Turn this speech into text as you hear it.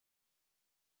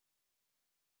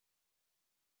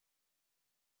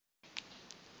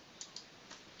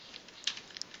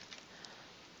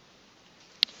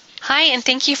Hi, and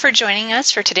thank you for joining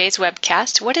us for today's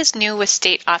webcast, What is New with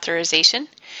State Authorization?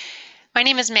 My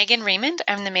name is Megan Raymond.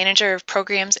 I'm the Manager of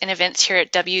Programs and Events here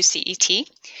at WCET.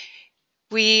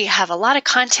 We have a lot of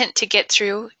content to get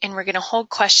through, and we're going to hold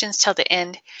questions till the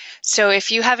end. So if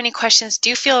you have any questions,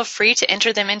 do feel free to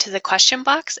enter them into the question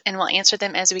box, and we'll answer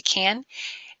them as we can.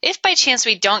 If by chance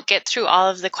we don't get through all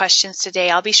of the questions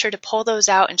today, I'll be sure to pull those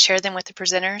out and share them with the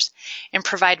presenters and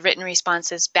provide written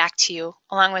responses back to you,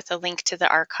 along with a link to the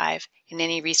archive and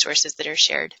any resources that are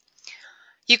shared.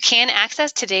 You can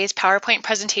access today's PowerPoint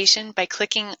presentation by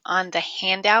clicking on the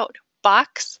handout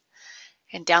box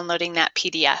and downloading that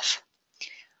PDF.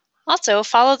 Also,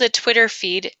 follow the Twitter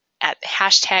feed at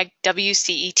hashtag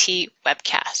WCET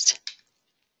Webcast.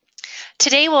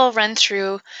 Today we'll run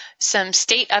through some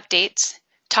state updates,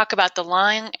 talk about the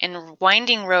long and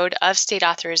winding road of state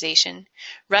authorization.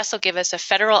 Russ will give us a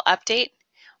federal update.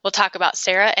 We'll talk about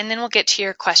SARA, and then we'll get to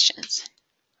your questions.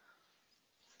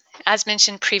 As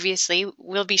mentioned previously,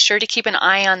 we'll be sure to keep an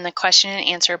eye on the question and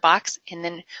answer box, and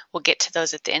then we'll get to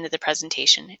those at the end of the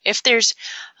presentation. If there's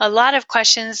a lot of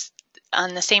questions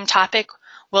on the same topic,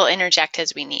 we'll interject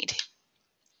as we need.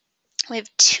 We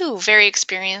have two very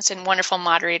experienced and wonderful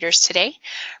moderators today.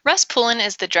 Russ Poulin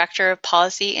is the Director of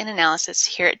Policy and Analysis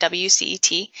here at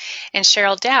WCET, and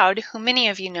Cheryl Dowd, who many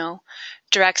of you know,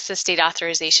 directs the State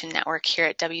Authorization Network here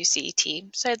at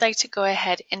WCET. So I'd like to go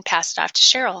ahead and pass it off to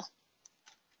Cheryl.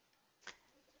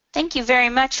 Thank you very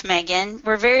much, Megan.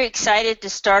 We're very excited to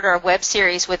start our web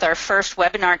series with our first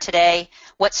webinar today,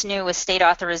 What's New with State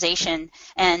Authorization.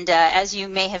 And as you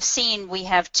may have seen, we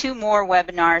have 2 more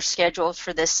webinars scheduled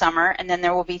for this summer, and then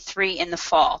there will be 3 in the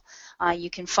fall. You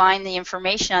can find the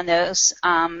information on those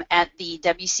at the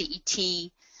WCET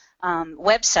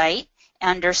website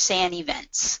under SAN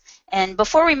Events. And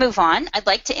before we move on, I'd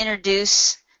like to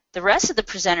introduce the rest of the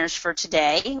presenters for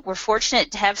today. We're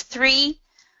fortunate to have 3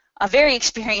 very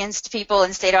experienced people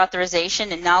in state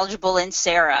authorization and knowledgeable in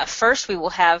SARA. First, we will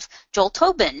have Joel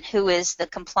Tobin, who is the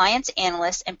Compliance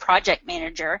Analyst and Project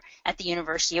Manager at the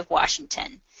University of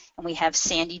Washington. And we have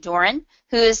Sandy Doran,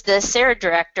 who is the SARA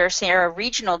Director, SARA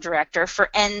Regional Director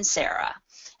for NSARA.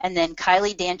 And then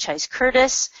Kylie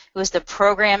Danchise-Curtis, who is the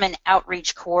Program and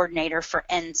Outreach Coordinator for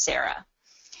NSARA.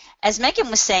 As Megan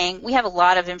was saying, we have a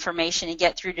lot of information to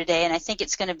get through today, and I think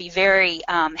it's going to be very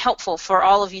helpful for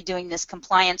all of you doing this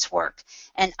compliance work.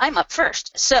 And I'm up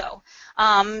first. So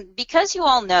because you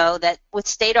all know that with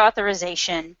state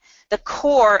authorization, the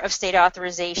core of state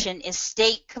authorization is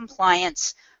state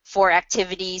compliance for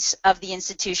activities of the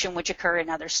institution which occur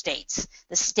in other states.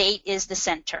 The state is the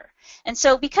center. And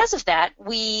so because of that,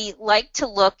 we like to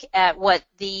look at what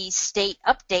the state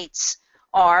updates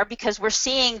are, because we're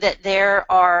seeing that there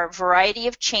are a variety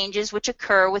of changes which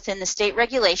occur within the state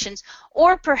regulations,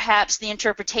 or perhaps the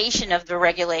interpretation of the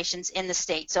regulations in the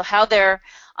state, so how they're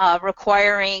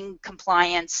requiring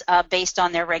compliance based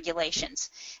on their regulations.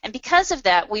 And because of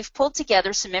that, we've pulled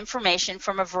together some information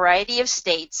from a variety of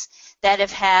states that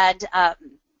have had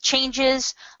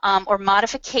changes or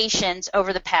modifications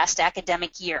over the past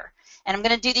academic year. And I'm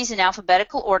going to do these in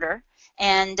alphabetical order.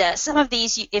 And some of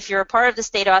these, if you're a part of the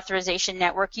State Authorization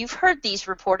Network, you've heard these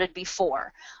reported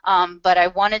before. But I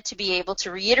wanted to be able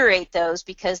to reiterate those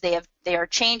because they are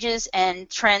changes and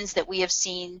trends that we have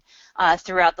seen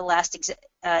throughout the last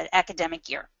academic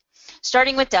year.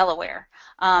 Starting with Delaware.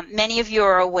 Many of you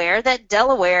are aware that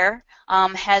Delaware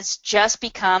has just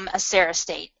become a SARA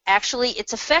state. Actually,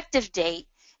 its effective date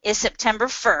is September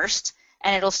 1st,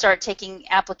 and it'll start taking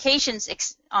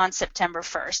applications on September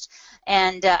 1st.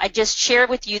 And I just shared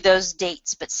with you those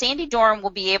dates, but Sandy Doran will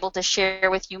be able to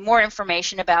share with you more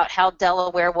information about how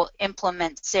Delaware will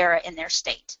implement SARA in their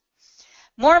state.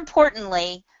 More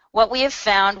importantly, what we have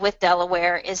found with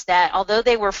Delaware is that although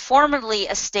they were formerly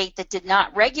a state that did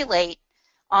not regulate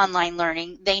online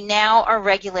learning, they now are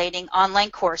regulating online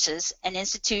courses, and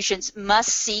institutions must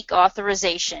seek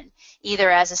authorization, either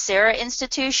as a SARA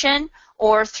institution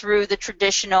or through the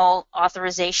traditional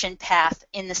authorization path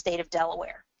in the state of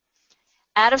Delaware.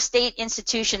 Out-of-state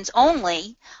institutions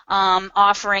only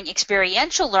offering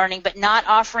experiential learning but not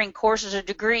offering courses or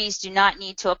degrees do not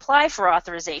need to apply for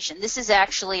authorization. This is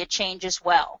actually a change as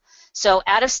well. So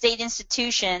out-of-state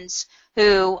institutions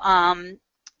who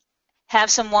have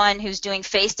someone who's doing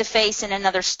face-to-face in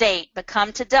another state but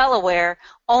come to Delaware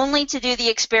only to do the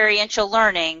experiential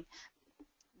learning,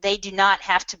 they do not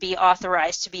have to be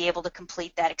authorized to be able to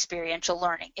complete that experiential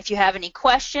learning. If you have any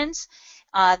questions,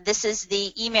 this is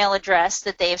the email address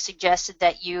that they have suggested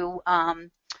that you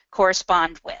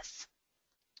correspond with.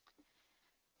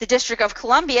 The District of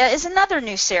Columbia is another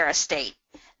new SARA state.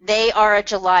 They are a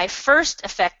July 1st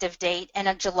effective date and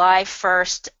a July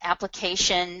 1st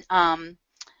application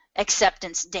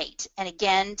acceptance date. And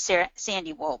again,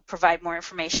 Sandy will provide more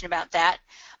information about that.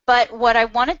 But what I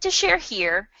wanted to share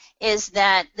here is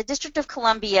that the District of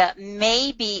Columbia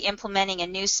may be implementing a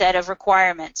new set of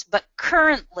requirements, but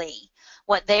currently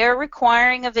what they are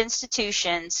requiring of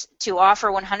institutions to offer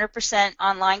 100%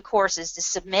 online courses to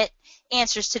submit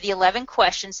answers to the 11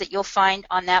 questions that you'll find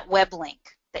on that web link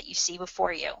that you see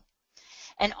before you.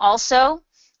 And also,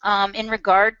 in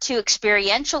regard to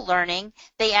experiential learning,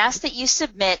 they ask that you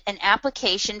submit an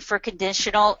application for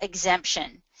conditional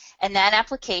exemption. And that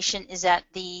application is at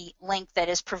the link that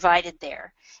is provided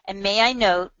there. And may I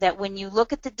note that when you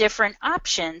look at the different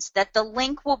options, that the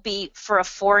link will be for a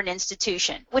foreign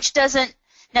institution, which doesn't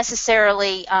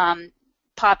necessarily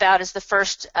pop out as the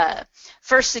first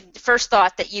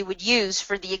thought that you would use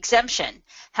for the exemption.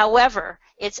 However,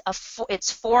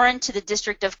 it's foreign to the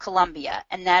District of Columbia,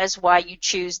 and that is why you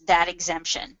choose that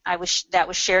exemption. That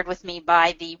was shared with me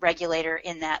by the regulator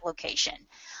in that location.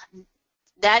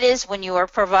 That is when you are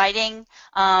providing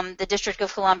the District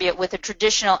of Columbia with a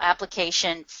traditional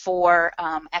application for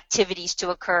activities to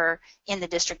occur in the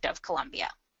District of Columbia.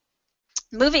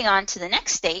 Moving on to the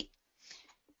next state,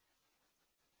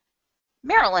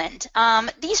 Maryland.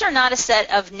 These are not a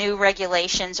set of new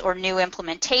regulations or new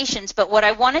implementations, but what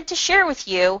I wanted to share with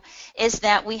you is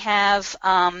that we have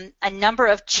a number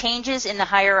of changes in the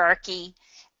hierarchy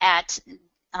at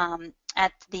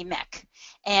the MEC.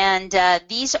 And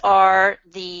these are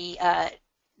the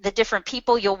different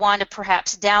people. You'll want to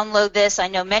perhaps download this. I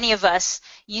know many of us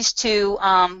used to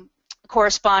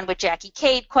correspond with Jackie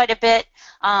Cade quite a bit,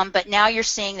 but now you're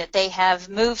seeing that they have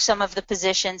moved some of the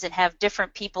positions and have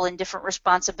different people in different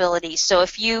responsibilities. So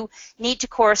if you need to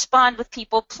correspond with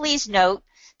people, please note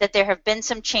that there have been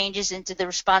some changes into the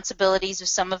responsibilities of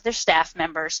some of their staff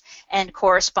members and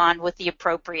correspond with the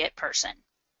appropriate person.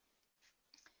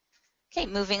 Okay,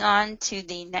 moving on to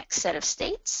the next set of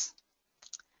states.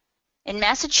 In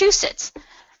Massachusetts.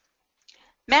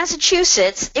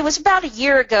 Massachusetts, it was about a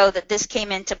year ago that this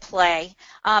came into play.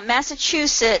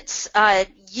 Massachusetts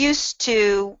used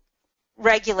to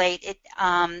regulate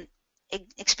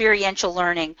experiential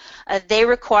learning. They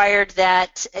required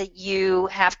that you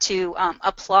have to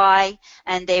apply,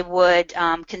 and they would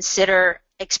consider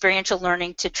experiential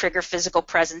learning to trigger physical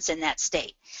presence in that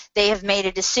state. They have made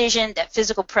a decision that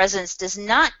physical presence does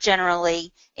not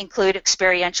generally include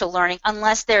experiential learning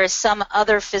unless there is some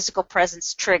other physical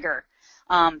presence trigger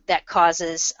that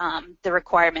causes the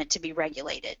requirement to be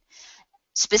regulated.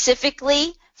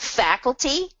 Specifically,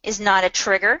 faculty is not a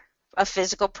trigger of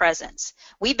physical presence.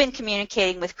 We've been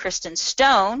communicating with Kristen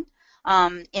Stone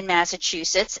in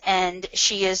Massachusetts, and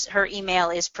her email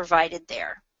is provided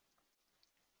there.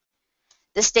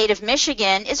 The state of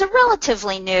Michigan is a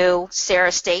relatively new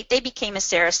SARA state. They became a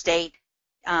SARA state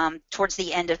towards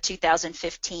the end of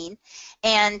 2015,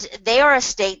 and they are a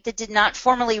state that did not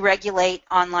formally regulate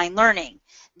online learning.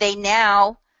 They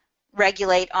now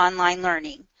regulate online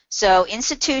learning. So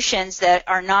institutions that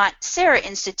are not SARA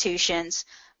institutions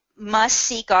must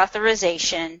seek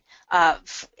authorization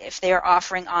if they are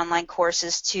offering online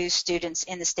courses to students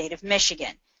in the state of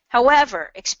Michigan.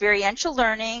 However, experiential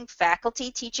learning, faculty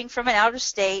teaching from an outer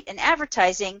state, and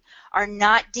advertising are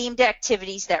not deemed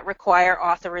activities that require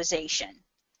authorization.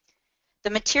 The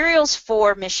materials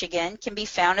for Michigan can be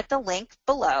found at the link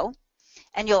below,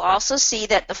 and you'll also see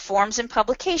that the Forms and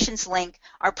Publications link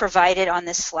are provided on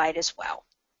this slide as well.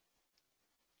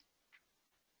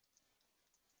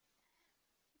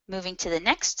 Moving to the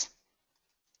next.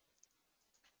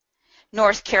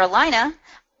 North Carolina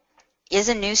is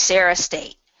a new SARA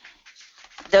state.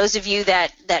 Those of you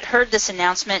that heard this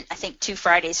announcement, I think 2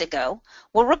 Fridays ago,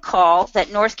 will recall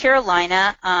that North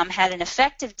Carolina had an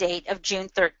effective date of June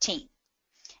 13th,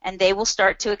 and they will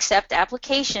start to accept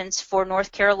applications for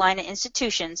North Carolina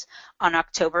institutions on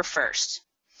October 1st.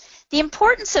 The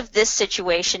importance of this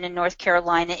situation in North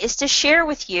Carolina is to share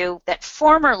with you that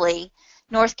formerly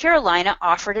North Carolina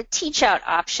offered a teach-out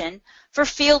option for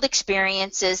field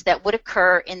experiences that would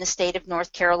occur in the state of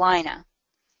North Carolina.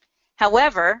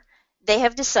 However, they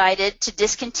have decided to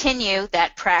discontinue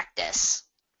that practice.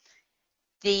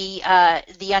 The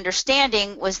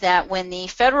understanding was that when the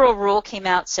federal rule came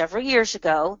out several years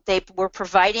ago, they were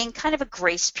providing kind of a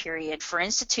grace period for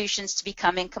institutions to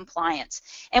become in compliance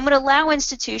and would allow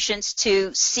institutions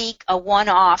to seek a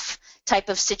one-off type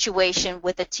of situation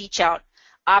with a teach-out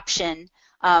option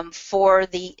for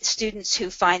the students who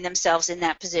find themselves in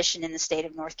that position in the state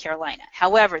of North Carolina.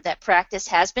 However, that practice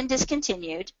has been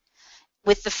discontinued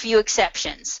with the few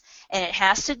exceptions, and it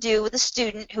has to do with a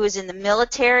student who is in the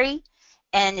military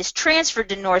and is transferred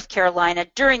to North Carolina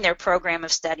during their program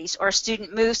of studies, or a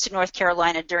student moves to North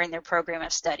Carolina during their program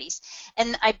of studies.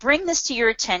 And I bring this to your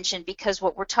attention because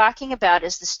what we're talking about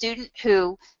is the student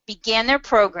who began their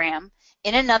program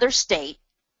in another state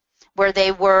where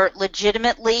they were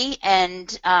legitimately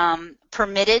and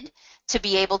permitted to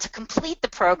be able to complete the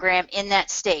program in that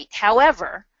state.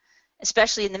 However,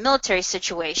 especially in the military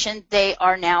situation, they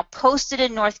are now posted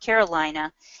in North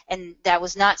Carolina, and that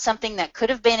was not something that could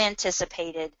have been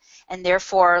anticipated, and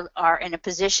therefore are in a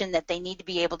position that they need to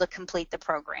be able to complete the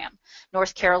program.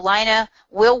 North Carolina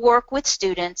will work with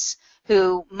students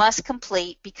who must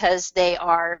complete because they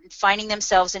are finding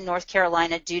themselves in North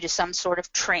Carolina due to some sort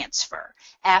of transfer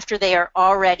after they are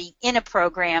already in a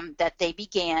program that they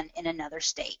began in another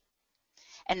state.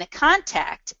 And the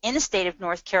contact in the state of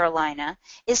North Carolina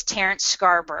is Terrence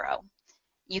Scarborough.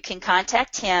 You can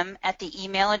contact him at the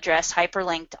email address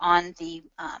hyperlinked on the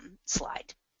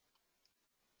slide.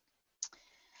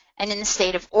 And in the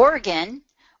state of Oregon,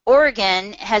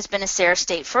 Oregon has been a SARA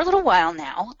state for a little while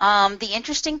now. The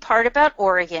interesting part about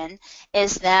Oregon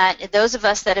is that those of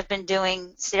us that have been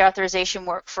doing state authorization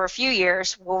work for a few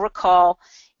years will recall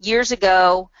years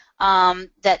ago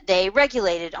that they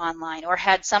regulated online or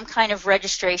had some kind of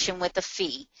registration with a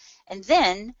fee. And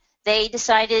then they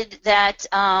decided that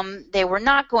they were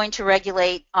not going to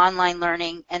regulate online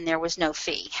learning, and there was no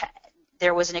fee.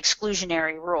 There was an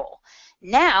exclusionary rule.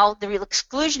 Now the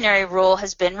exclusionary rule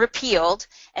has been repealed,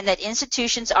 and that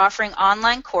institutions offering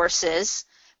online courses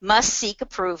must seek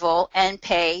approval and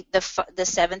pay the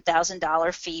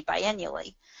 $7,000 fee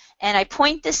biennially. And I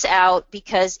point this out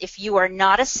because if you are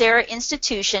not a SARA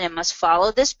institution and must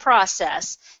follow this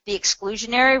process, the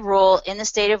exclusionary rule in the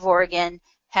state of Oregon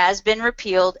has been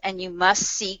repealed, and you must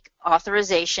seek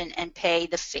authorization and pay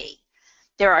the fee.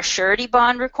 There are surety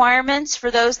bond requirements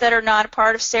for those that are not a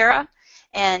part of SARA,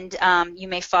 and you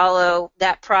may follow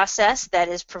that process that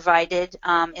is provided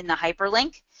in the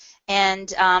hyperlink. And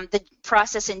the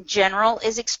process in general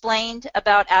is explained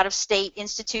about out-of-state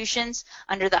institutions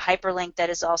under the hyperlink that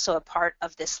is also a part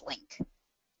of this link.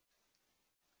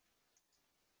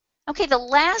 Okay, the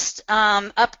last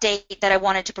update that I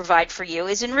wanted to provide for you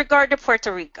is in regard to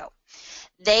Puerto Rico.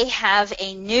 They have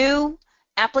a new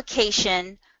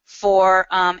application for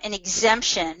an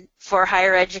exemption for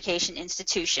higher education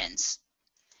institutions.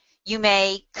 You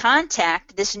may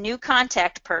contact this new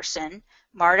contact person,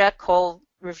 Marta Cole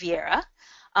Riviera,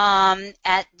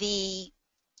 at the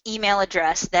email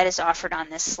address that is offered on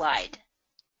this slide.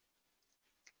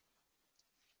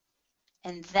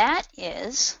 And that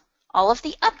is all of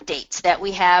the updates that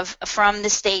we have from the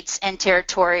states and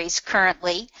territories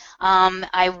currently.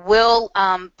 I will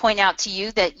point out to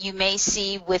you that you may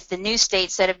see with the new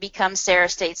states that have become SARA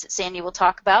states that Sandy will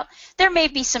talk about, there may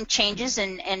be some changes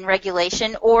in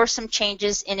regulation or some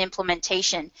changes in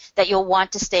implementation that you'll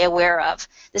want to stay aware of.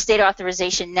 The State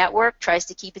Authorization Network tries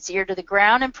to keep its ear to the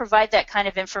ground and provide that kind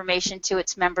of information to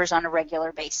its members on a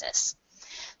regular basis.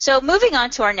 So moving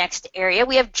on to our next area,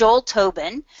 we have Joel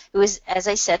Tobin, who is, as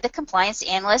I said, the Compliance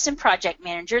Analyst and Project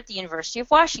Manager at the University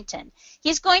of Washington.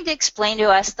 He's going to explain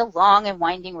to us the long and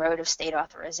winding road of state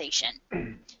authorization.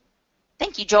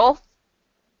 Thank you, Joel.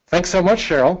 Thanks so much,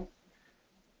 Cheryl.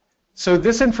 So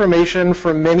this information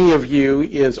for many of you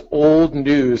is old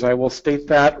news. I will state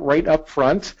that right up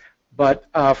front. But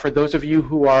for those of you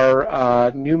who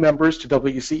are new members to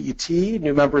WCET,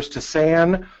 new members to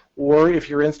SAN, or if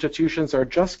your institutions are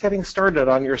just getting started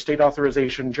on your state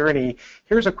authorization journey,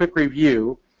 here's a quick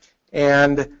review.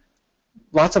 And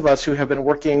lots of us who have been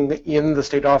working in the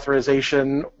state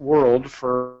authorization world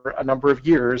for a number of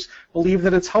years believe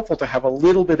that it's helpful to have a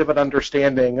little bit of an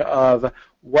understanding of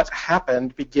what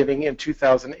happened beginning in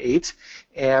 2008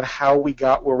 and how we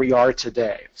got where we are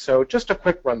today. So just a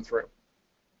quick run through.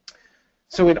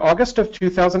 So in August of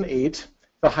 2008,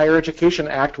 the Higher Education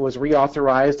Act was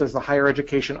reauthorized as the Higher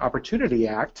Education Opportunity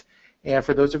Act, and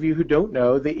for those of you who don't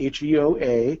know, the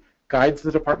HEOA guides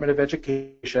the Department of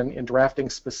Education in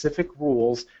drafting specific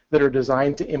rules that are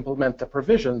designed to implement the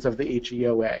provisions of the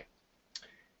HEOA.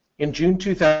 In June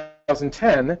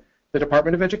 2010, the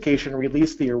Department of Education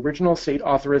released the original state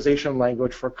authorization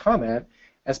language for comment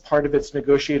as part of its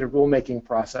negotiated rulemaking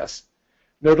process.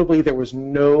 Notably, there was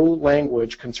no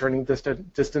language concerning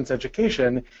distance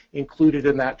education included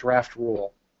in that draft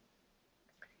rule.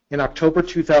 In October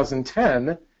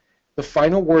 2010, the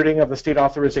final wording of the state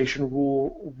authorization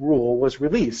rule was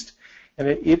released, and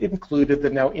it included the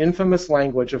now infamous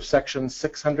language of Section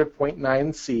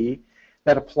 600.9c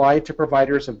that applied to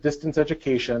providers of distance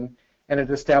education, and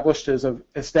it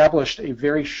established a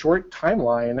very short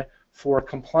timeline for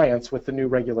compliance with the new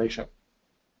regulation.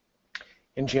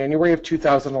 In January of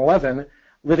 2011,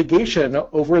 litigation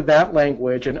over that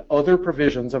language and other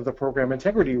provisions of the program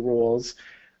integrity rules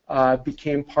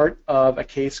became part of a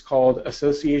case called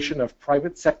Association of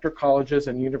Private Sector Colleges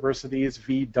and Universities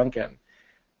v. Duncan.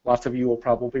 Lots of you will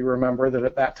probably remember that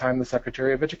at that time the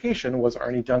Secretary of Education was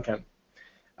Arne Duncan.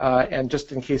 And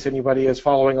just in case anybody is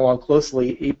following along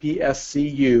closely,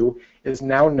 APSCU is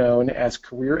now known as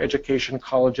Career Education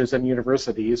Colleges and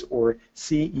Universities, or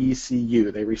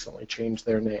CECU. They recently changed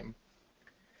their name.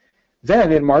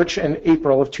 Then, in March and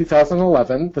April of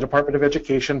 2011, the Department of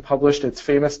Education published its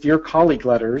famous Dear Colleague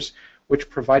letters,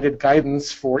 which provided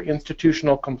guidance for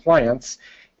institutional compliance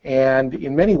and,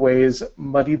 in many ways,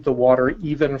 muddied the water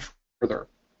even further.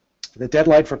 The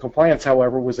deadline for compliance,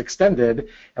 however, was extended,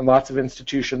 and lots of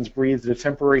institutions breathed a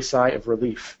temporary sigh of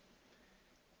relief.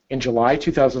 In July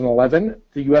 2011,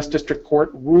 the U.S. District Court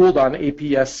ruled on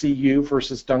APSCU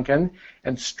versus Duncan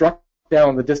and struck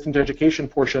down the distant education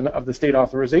portion of the state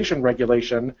authorization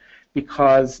regulation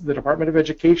because the Department of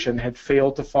Education had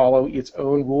failed to follow its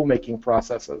own rulemaking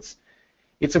processes.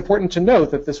 It's important to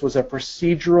note that this was a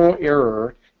procedural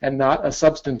error and not a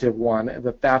substantive one, and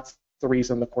that's the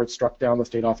reason the court struck down the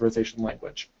state authorization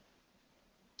language.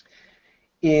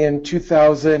 In June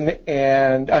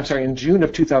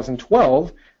of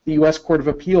 2012, the U.S. Court of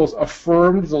Appeals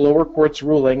affirmed the lower court's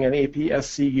ruling in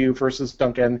APSCU versus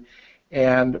Duncan,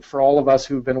 and for all of us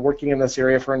who've been working in this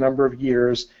area for a number of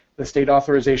years, the state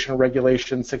authorization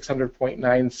regulation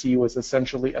 600.9c was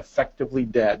essentially effectively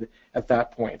dead at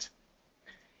that point.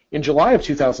 In July of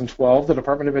 2012, the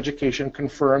Department of Education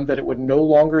confirmed that it would no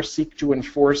longer seek to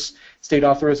enforce state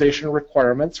authorization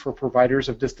requirements for providers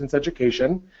of distance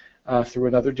education through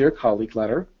another Dear Colleague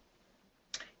letter.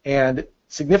 And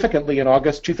significantly, in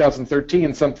August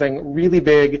 2013, something really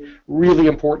big, really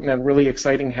important, and really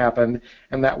exciting happened,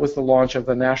 and that was the launch of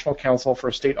the National Council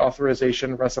for State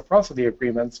Authorization Reciprocity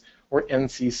Agreements, or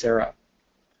NC-SARA.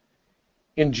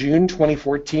 In June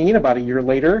 2014, about a year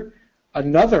later,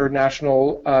 another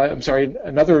negotiated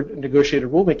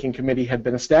rulemaking committee had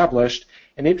been established,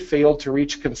 and it failed to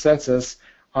reach consensus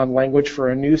on language for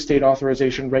a new state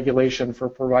authorization regulation for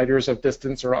providers of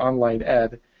distance or online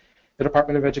ed. The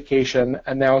Department of Education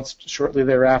announced shortly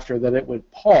thereafter that it would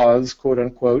pause, quote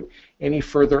unquote, any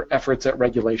further efforts at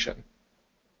regulation.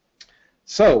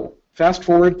 So, fast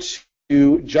forward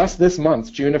to just this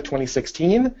month, June of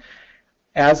 2016.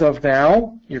 As of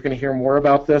now, you're going to hear more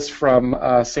about this from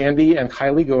Sandy and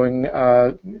Kylie going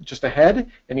just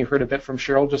ahead, and you heard a bit from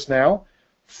Cheryl just now.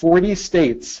 40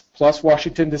 states plus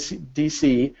Washington,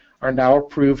 D.C. are now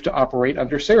approved to operate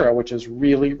under SARA, which is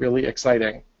really, really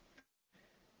exciting.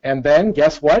 And then,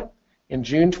 guess what? In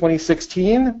June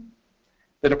 2016,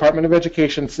 the Department of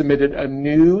Education submitted a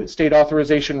new state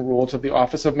authorization rule to the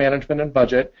Office of Management and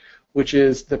Budget, which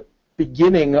is the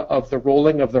beginning of the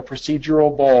rolling of the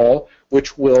procedural ball,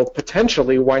 which will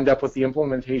potentially wind up with the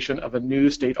implementation of a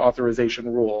new state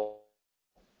authorization rule.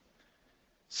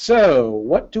 So,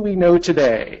 what do we know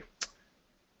today?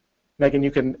 Megan, you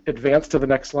can advance to the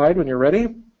next slide when you're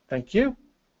ready. Thank you.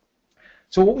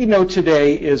 So what we know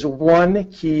today is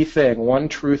one key thing, one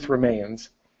truth remains.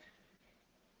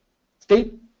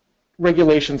 State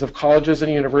regulations of colleges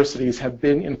and universities have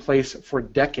been in place for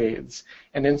decades,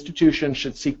 and institutions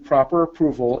should seek proper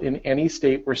approval in any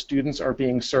state where students are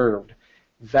being served.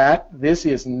 This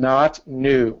is not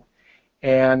new.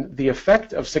 And the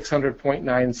effect of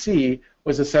 600.9c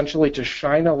was essentially to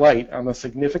shine a light on the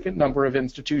significant number of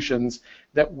institutions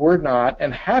that were not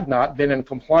and had not been in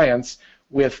compliance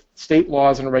with state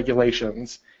laws and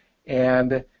regulations.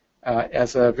 And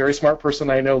as a very smart person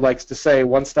I know likes to say,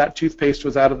 once that toothpaste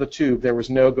was out of the tube, there was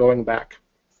no going back.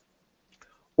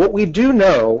 What we do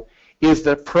know is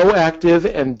that proactive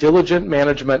and diligent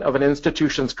management of an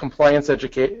institution's compliance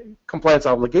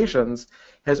obligations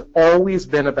has always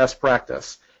been a best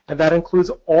practice, and that includes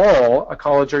all a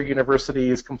college or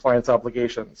university's compliance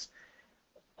obligations.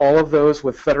 All of those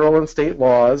with federal and state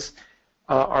laws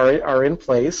are in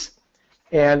place,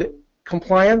 and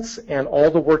compliance and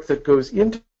all the work that goes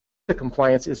into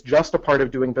compliance is just a part of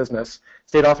doing business.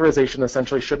 State authorization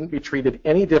essentially shouldn't be treated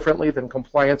any differently than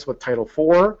compliance with Title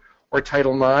IV or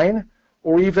Title IX,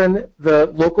 or even the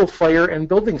local fire and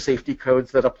building safety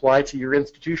codes that apply to your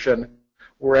institution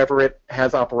wherever it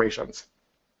has operations.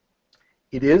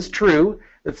 It is true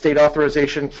that state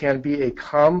authorization can be a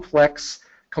complex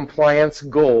compliance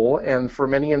goal, and for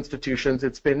many institutions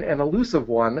it's been an elusive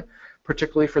one,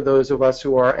 particularly for those of us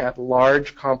who are at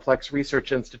large, complex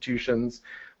research institutions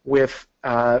with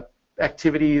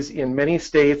activities in many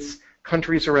states,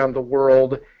 countries around the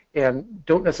world, and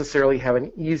don't necessarily have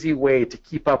an easy way to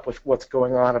keep up with what's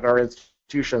going on at our institution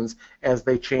institutions as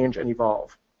they change and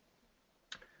evolve.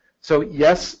 So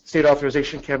yes, state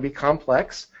authorization can be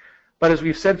complex, but as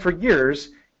we've said for years,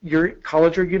 your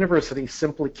college or university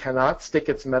simply cannot stick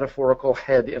its metaphorical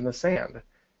head in the sand.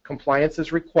 Compliance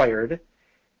is required,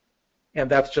 and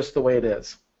that's just the way it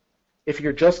is. If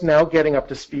you're just now getting up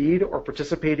to speed or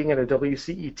participating in a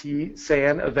WCET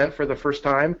SAN event for the first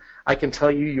time, I can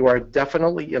tell you you are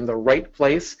definitely in the right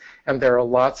place, and there are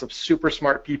lots of super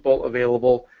smart people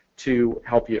available to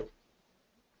help you.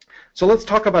 So let's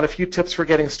talk about a few tips for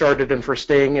getting started and for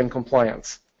staying in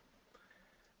compliance.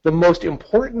 The most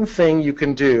important thing you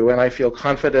can do, and I feel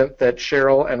confident that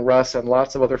Cheryl and Russ and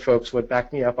lots of other folks would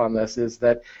back me up on this, is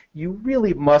that you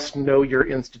really must know your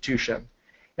institution.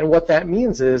 And what that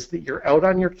means is that you're out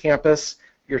on your campus,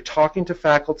 you're talking to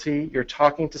faculty, you're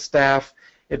talking to staff,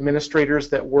 administrators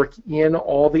that work in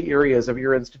all the areas of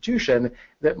your institution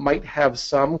that might have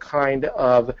some kind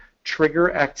of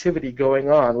trigger activity going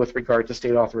on with regard to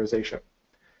state authorization.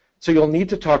 So you'll need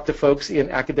to talk to folks in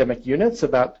academic units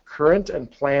about current and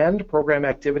planned program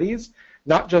activities,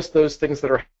 not just those things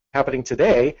that are happening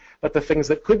today, but the things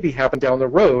that could be happening down the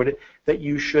road that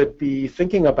you should be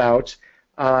thinking about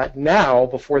now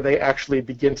before they actually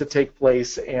begin to take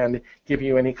place and give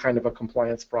you any kind of a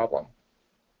compliance problem.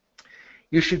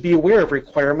 You should be aware of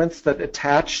requirements that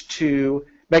attach to,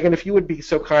 Megan, if you would be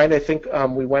so kind, I think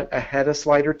we went ahead a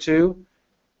slide or two.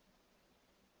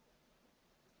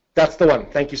 That's the one.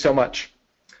 Thank you so much.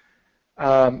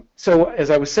 So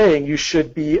as I was saying, you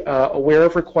should be aware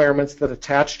of requirements that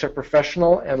attach to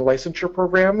professional and licensure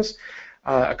programs.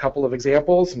 A couple of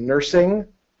examples: nursing,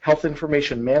 health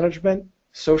information management,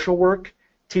 social work,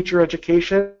 teacher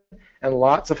education, and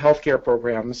lots of healthcare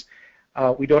programs.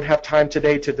 We don't have time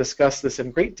today to discuss this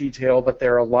in great detail, but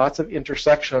there are lots of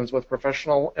intersections with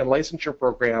professional and licensure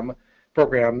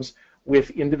programs with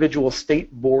individual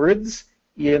state boards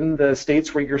in the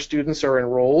states where your students are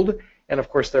enrolled, and of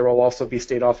course there will also be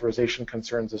state authorization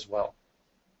concerns as well.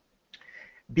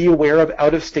 Be aware of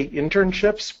out-of-state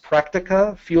internships,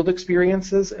 practica, field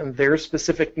experiences, and their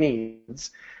specific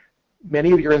needs.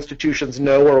 Many of your institutions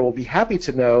know or will be happy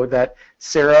to know that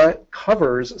SARA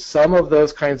covers some of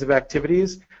those kinds of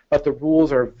activities, but the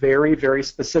rules are very, very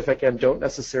specific and don't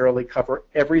necessarily cover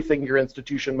everything your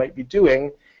institution might be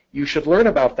doing. You should learn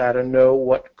about that and know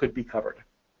what could be covered.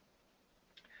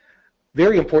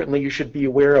 Very importantly, you should be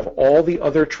aware of all the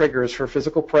other triggers for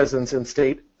physical presence in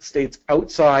states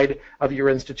outside of your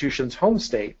institution's home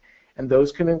state, and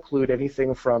those can include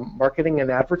anything from marketing and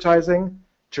advertising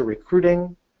to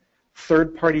recruiting,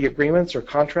 third-party agreements or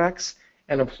contracts,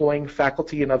 and employing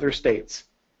faculty in other states.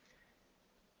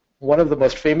 One of the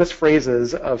most famous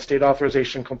phrases of state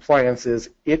authorization compliance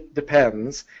is, "It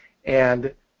depends,"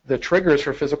 and the triggers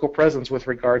for physical presence with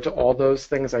regard to all those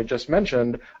things I just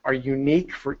mentioned are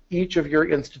unique for each of your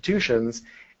institutions,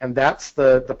 and that's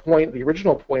the point, the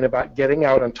original point about getting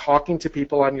out and talking to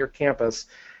people on your campus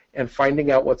and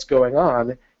finding out what's going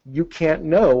on. You can't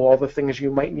know all the things you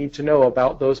might need to know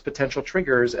about those potential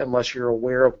triggers unless you're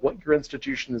aware of what your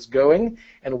institution is going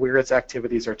and where its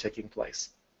activities are taking place.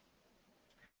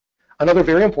 Another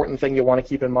very important thing you want to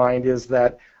keep in mind is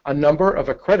that a number of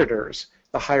accreditors,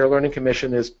 the Higher Learning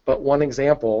Commission is but one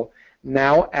example,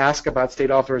 now ask about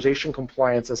state authorization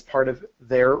compliance as part of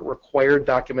their required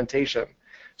documentation.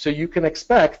 So you can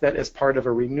expect that as part of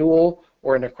a renewal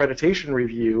or an accreditation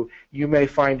review, you may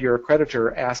find your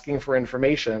accreditor asking for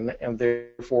information and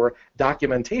therefore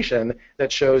documentation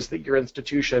that shows that your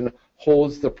institution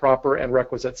holds the proper and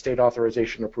requisite state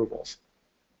authorization approvals.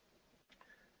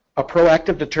 A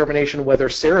proactive determination whether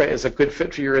SARA is a good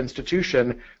fit for your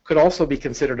institution could also be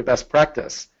considered a best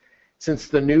practice. Since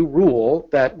the new rule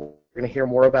that we're going to hear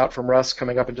more about from Russ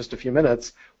coming up in just a few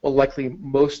minutes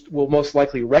will most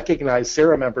likely recognize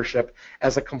SARA membership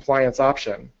as a compliance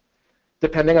option.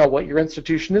 Depending on what your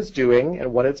institution is doing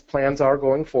and what its plans are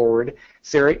going forward,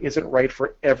 SARA isn't right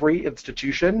for every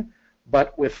institution,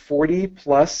 but with 40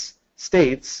 plus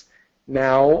states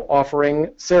now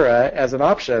offering SARA as an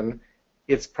option,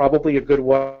 it's probably a good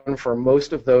one for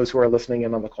most of those who are listening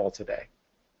in on the call today.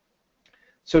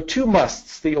 So two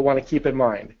musts that you'll want to keep in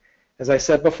mind. As I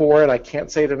said before, and I can't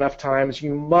say it enough times,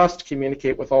 you must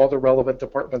communicate with all the relevant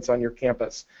departments on your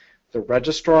campus. The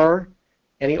registrar,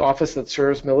 any office that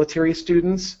serves military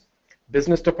students,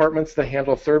 business departments that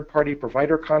handle third-party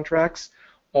provider contracts,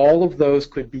 all of those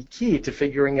could be key to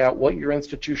figuring out what your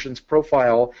institution's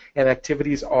profile and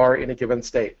activities are in a given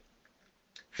state.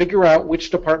 Figure out which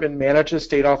department manages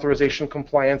state authorization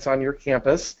compliance on your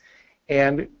campus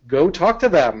and go talk to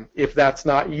them if that's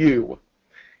not you.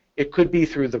 It could be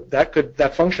through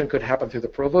that function could happen through the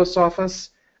provost's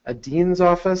office, a dean's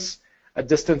office, a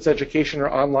distance education or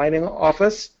online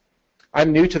office.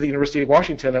 I'm new to the University of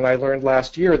Washington, and I learned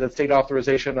last year that state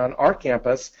authorization on our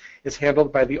campus is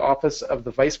handled by the Office of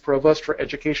the Vice Provost for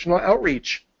Educational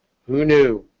Outreach. Who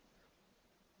knew?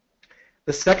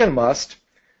 The second must,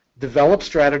 develop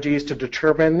strategies to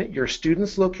determine your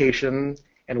student's location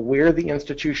and where the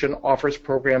institution offers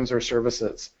programs or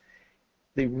services.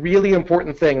 The really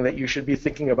important thing that you should be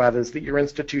thinking about is that your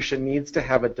institution needs to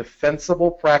have a defensible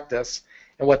practice.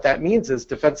 And what that means is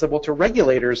defensible to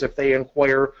regulators if they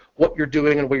inquire what you're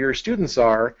doing and where your students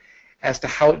are, as to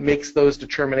how it makes those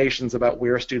determinations about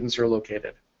where students are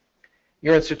located.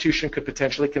 Your institution could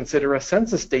potentially consider a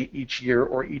census date each year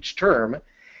or each term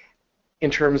in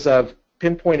terms of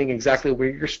pinpointing exactly where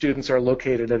your students are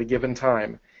located at a given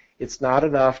time. It's not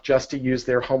enough just to use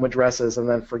their home addresses and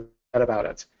then forget about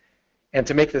it. And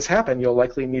to make this happen, you'll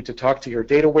likely need to talk to your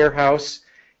data warehouse,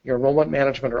 your enrollment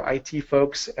management or IT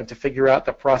folks, and to figure out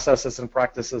the processes and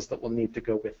practices that will need to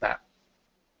go with that.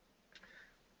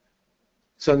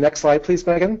 So next slide, please,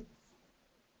 Megan.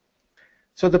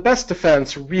 So the best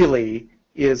defense really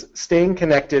is staying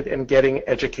connected and getting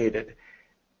educated.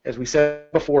 As we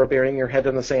said before, burying your head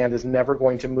in the sand is never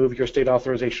going to move your state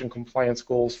authorization compliance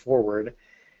goals forward.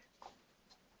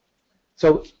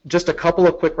 So just a couple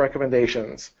of quick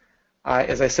recommendations.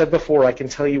 As I said before, I can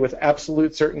tell you with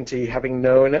absolute certainty, having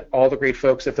known all the great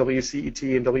folks at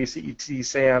WCET and WCET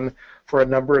SAN for a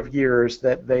number of years,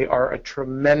 that they are a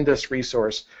tremendous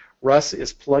resource. Russ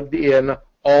is plugged in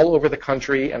all over the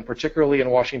country, and particularly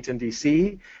in Washington,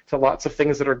 D.C., to lots of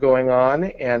things that are going on,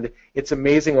 and it's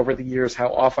amazing over the years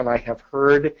how often I have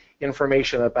heard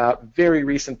information about very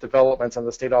recent developments in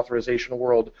the state authorization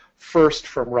world first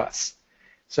from Russ.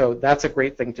 So that's a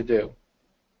great thing to do.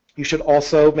 You should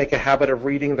also make a habit of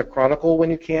reading the Chronicle when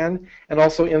you can, and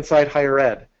also Inside Higher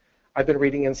Ed. I've been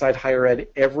reading Inside Higher Ed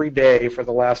every day for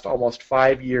the last almost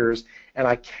 5 years, and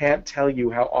I can't tell you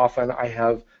how often I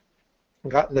have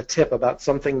gotten the tip about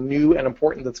something new and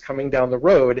important that's coming down the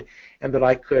road, and that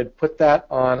I could put that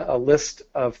on a list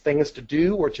of things to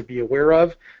do or to be aware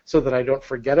of so that I don't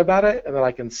forget about it, and that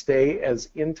I can stay as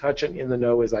in touch and in the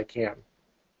know as I can.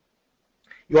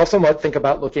 You also might think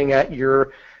about looking at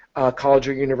your college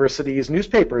or university's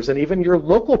newspapers, and even your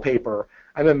local paper.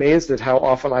 I'm amazed at how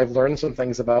often I've learned some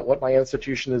things about what my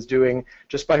institution is doing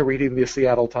just by reading the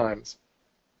Seattle Times.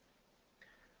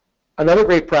 Another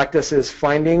great practice is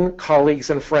finding colleagues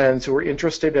and friends who are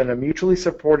interested in a mutually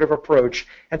supportive approach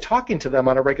and talking to them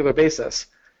on a regular basis.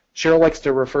 Cheryl likes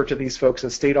to refer to these folks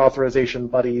as state authorization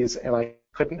buddies, and I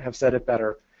couldn't have said it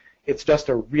better. It's just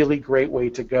a really great way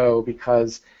to go,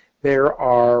 because there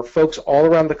are folks all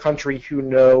around the country who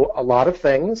know a lot of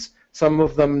things. Some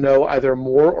of them know either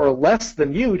more or less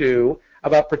than you do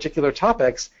about particular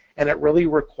topics, and it really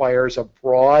requires a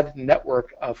broad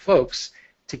network of folks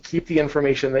to keep the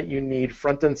information that you need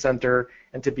front and center,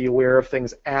 and to be aware of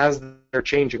things as they're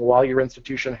changing while your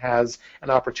institution has an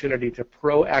opportunity to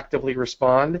proactively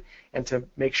respond and to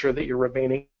make sure that you're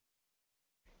remaining.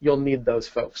 You'll need those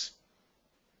folks.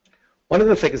 One of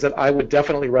the things that I would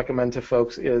definitely recommend to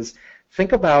folks is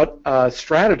think about a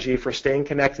strategy for staying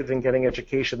connected and getting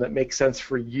education that makes sense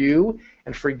for you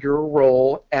and for your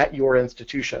role at your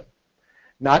institution.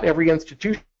 Not every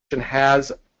institution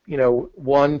has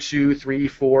 1, 2, 3,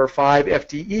 4, 5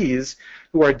 FTEs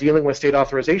who are dealing with state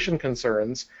authorization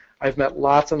concerns. I've met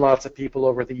lots and lots of people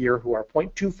over the year who are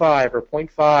 0.25 or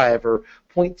 0.5 or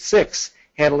 0.6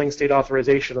 handling state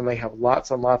authorization, and they have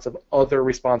lots and lots of other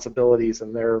responsibilities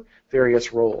in their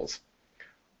various roles.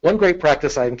 One great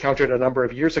practice I encountered a number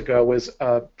of years ago was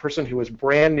a person who was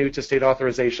brand new to state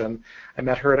authorization. I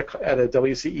met her at a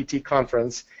WCET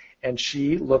conference, and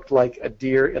she looked like a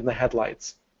deer in the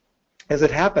headlights. As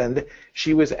it happened,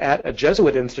 she was at a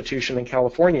Jesuit institution in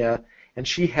California, and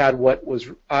she had what was,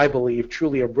 I believe,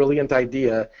 truly a brilliant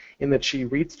idea, in that she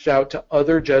reached out to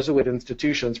other Jesuit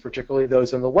institutions, particularly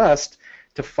those in the West,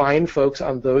 to find folks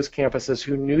on those campuses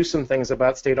who knew some things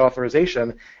about state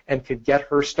authorization and could get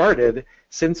her started,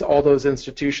 since all those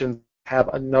institutions have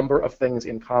a number of things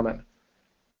in common.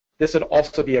 This would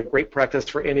also be a great practice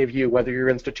for any of you, whether your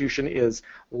institution is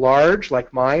large,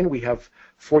 like mine. We have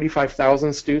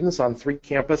 45,000 students on 3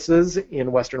 campuses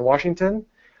in Western Washington,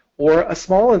 or a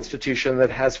small institution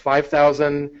that has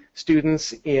 5,000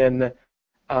 students in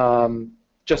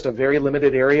just a very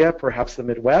limited area, perhaps the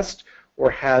Midwest, or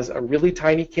has a really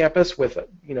tiny campus with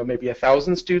maybe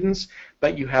 1,000 students,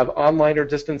 but you have online or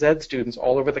distance ed students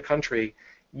all over the country.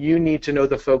 You need to know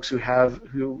the folks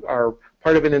who are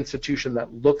part of an institution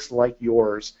that looks like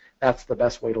yours. That's the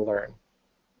best way to learn.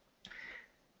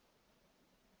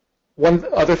 One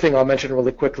other thing I'll mention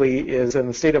really quickly is in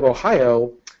the state of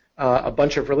Ohio, a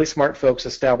bunch of really smart folks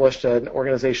established an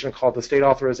organization called the State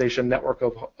Authorization Network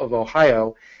of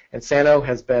Ohio, and SANO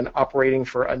has been operating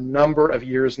for a number of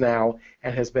years now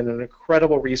and has been an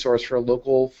incredible resource for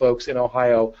local folks in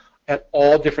Ohio at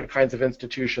all different kinds of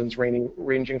institutions,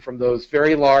 ranging from those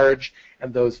very large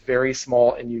and those very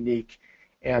small and unique.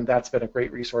 And that's been a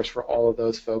great resource for all of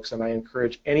those folks, and I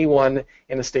encourage anyone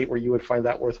in a state where you would find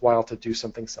that worthwhile to do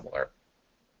something similar.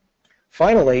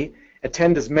 Finally,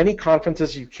 attend as many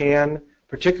conferences as you can,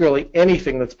 particularly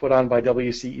anything that's put on by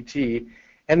WCET,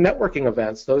 and networking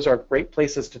events. Those are great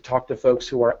places to talk to folks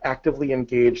who are actively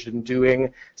engaged in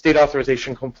doing state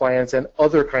authorization compliance and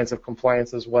other kinds of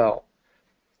compliance as well.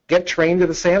 Get trained at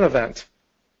a SAN event.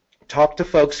 Talk to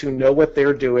folks who know what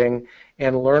they're doing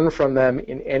and learn from them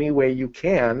in any way you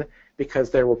can,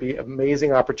 because there will be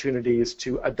amazing opportunities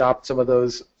to adopt some of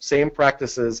those same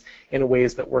practices in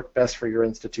ways that work best for your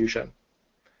institution.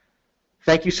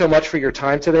 Thank you so much for your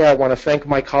time today. I want to thank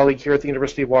my colleague here at the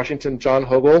University of Washington, John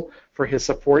Hogel, for his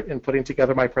support in putting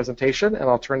together my presentation, and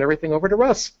I'll turn everything over to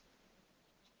Russ.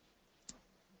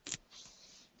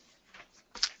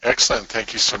 Excellent.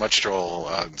 Thank you so much, Joel.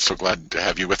 I'm so glad to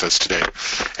have you with us today.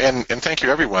 And thank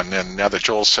you, everyone. And now that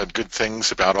Joel said good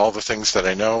things about all the things that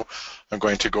I know, I'm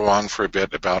going to go on for a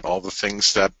bit about all the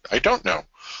things that I don't know.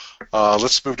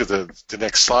 Let's move to the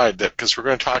next slide, because we're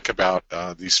going to talk about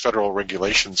these federal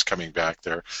regulations coming back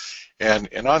there.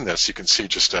 And on this, you can see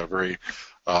just a very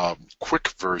quick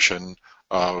version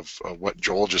of what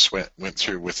Joel just went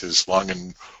through with his long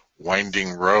and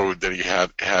winding road that he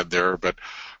had there. But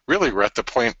really, we're at the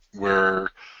point where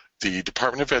the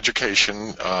Department of Education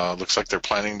looks like they're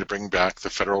planning to bring back the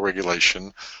federal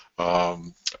regulation.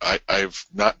 I've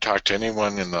not talked to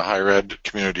anyone in the higher ed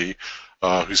community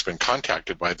who's been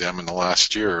contacted by them in the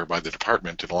last year, by the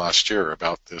department in the last year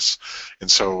about this. And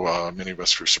so many of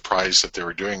us were surprised that they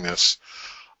were doing this.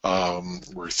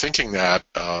 We're thinking that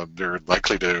they're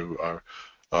likely to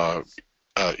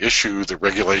issue the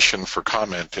regulation for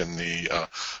comment in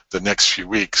the next few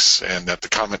weeks, and that the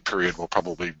comment period will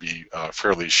probably be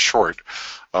fairly short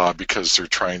because they're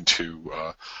trying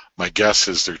to, my guess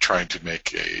is they're trying to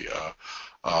make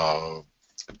a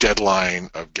deadline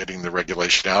of getting the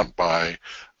regulation out by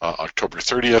October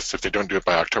 30th. If they don't do it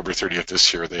by October 30th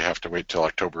this year, they have to wait till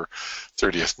October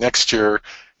 30th next year.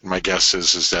 And my guess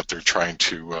is that they're trying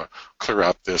to clear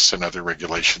out this and other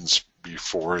regulations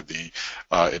before the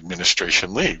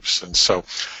administration leaves. And so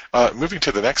moving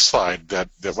to the next slide, that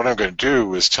what I'm going to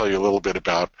do is tell you a little bit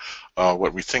about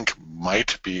what we think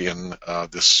might be in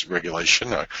this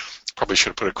regulation. I probably should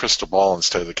have put a crystal ball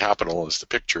instead of the Capitol as the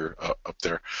picture up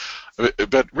there.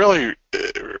 But really,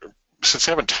 since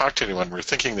I haven't talked to anyone, we're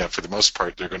thinking that for the most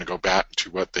part they're going to go back to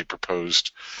what they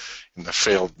proposed in the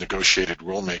failed negotiated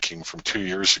rulemaking from 2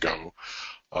 years ago.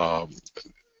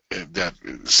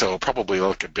 So probably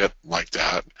look a bit like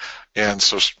that. And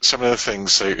so some of the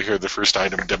things, here the first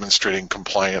item, demonstrating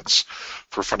compliance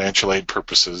for financial aid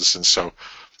purposes. And so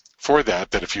for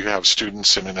that if you have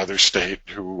students in another state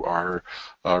who are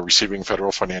receiving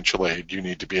federal financial aid, you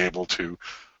need to be able to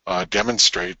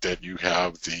demonstrate that you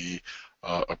have the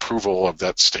approval of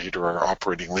that state or are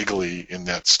operating legally in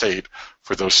that state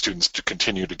for those students to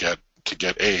continue to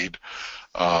get aid.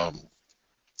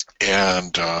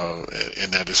 And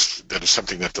that is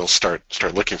something that they'll start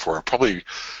looking for. Probably,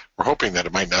 we're hoping that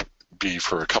it might not be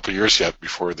for a couple of years yet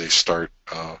before they start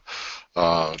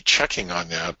checking on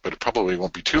that, but it probably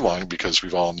won't be too long because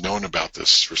we've all known about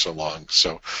this for so long.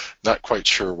 So, not quite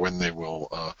sure when they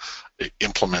will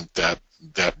implement that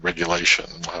regulation.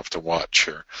 We'll have to watch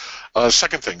here.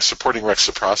 Second thing, supporting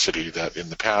reciprocity. That in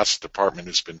the past, the department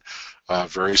has been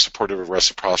very supportive of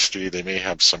reciprocity. They may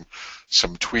have some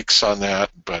tweaks on that,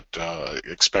 but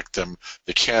expect them.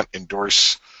 They can't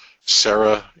endorse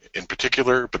SARA in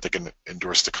particular, but they can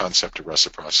endorse the concept of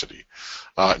reciprocity.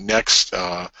 Next,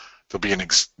 there'll be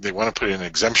they want to put in an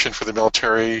exemption for the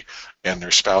military and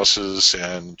their spouses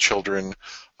and children,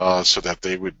 so that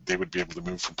they would be able to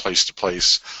move from place to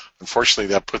place. Unfortunately,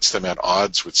 that puts them at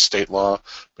odds with state law,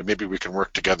 but maybe we can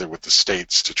work together with the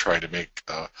states to try to make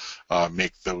the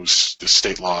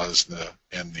state laws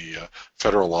and the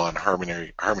federal law in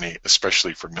harmony,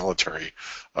 especially for military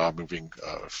moving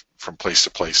from place to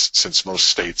place. Since most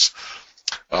states,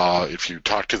 if you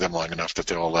talk to them long enough, that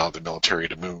they'll allow the military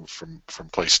to move from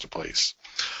place to place.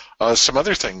 Some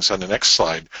other things on the next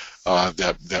slide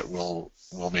that we'll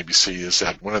maybe see is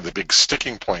that one of the big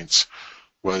sticking points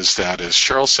was that, as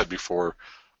Cheryl said before,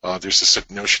 there's this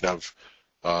notion of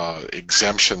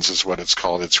exemptions is what it's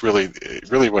called. It's really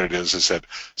what it is that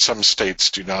some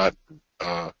states do not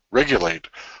regulate,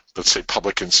 let's say,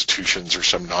 public institutions or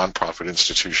some nonprofit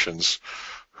institutions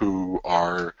who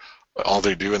are, all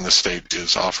they do in the state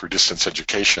is offer distance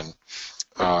education.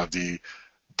 The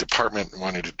department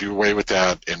wanted to do away with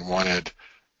that and wanted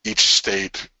each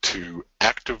state to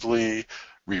actively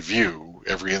review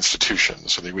every institution.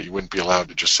 So you wouldn't be allowed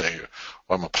to just say,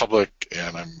 well, I'm a public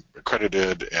and I'm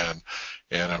accredited and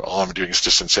all I'm doing is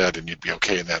distance ed, and you'd be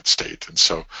okay in that state. And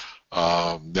so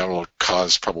that will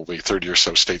cause probably 30 or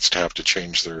so states to have to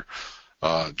change their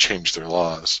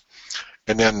laws.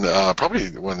 And then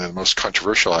probably one of the most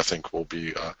controversial, I think, will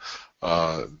be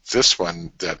this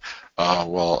one that,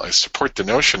 well, I support the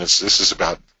notion this is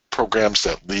about programs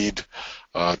that lead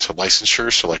to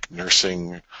licensure, so like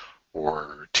nursing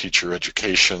or teacher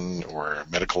education or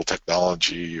medical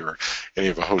technology or any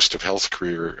of a host of health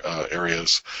career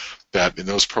areas, that in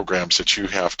those programs that you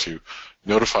have to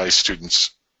notify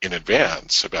students in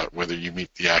advance about whether you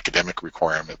meet the academic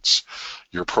requirements,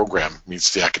 your program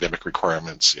meets the academic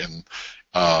requirements in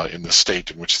the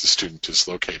state in which the student is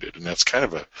located. And that's kind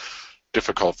of a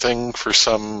difficult thing for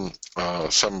some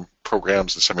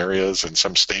programs in some areas, and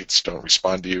some states don't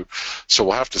respond to you. So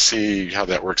we'll have to see how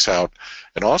that works out.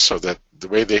 And also that the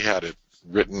way they had it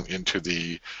written into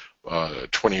the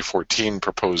 2014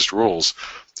 proposed rules,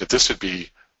 that this would be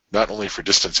not only for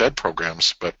distance ed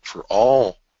programs, but for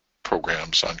all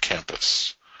programs on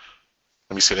campus.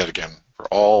 Let me say that again. For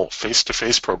all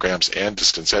face-to-face programs and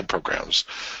distance ed programs,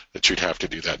 that you'd have to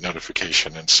do that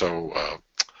notification. And so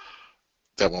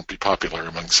that won't be popular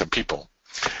among some people.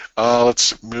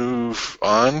 Let's move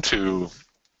on to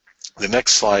the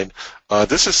next slide.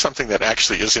 This is something that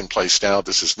actually is in place now.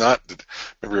 This is not,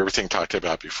 remember everything talked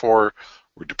about before,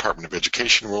 were Department of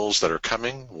Education rules that are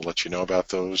coming. We'll let you know about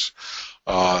those.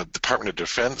 Department of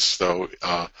Defense, though,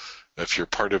 if you're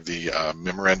part of the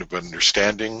Memorandum of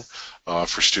Understanding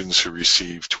for students who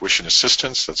receive tuition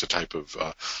assistance, that's a type of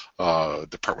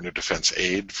Department of Defense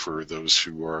aid for those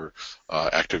who are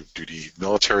active duty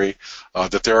military,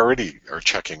 that they already are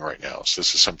checking right now. So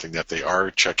this is something that they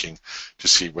are checking to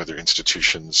see whether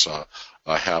institutions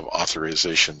have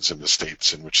authorizations in the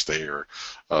states in which they are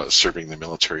serving the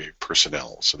military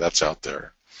personnel. So that's out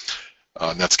there.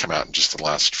 And that's come out in just the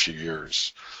last few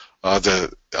years. On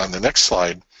the next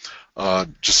slide,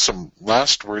 just some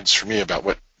last words for me about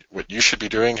what you should be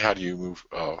doing. How do you move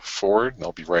forward? And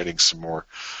I'll be writing some more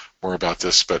about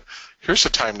this. But here's the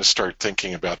time to start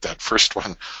thinking about that first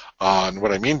one. And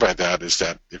what I mean by that is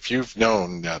that if you've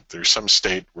known that there's some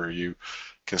state where you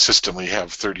consistently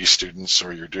have 30 students,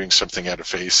 or you're doing something at a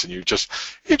face, and you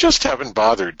just haven't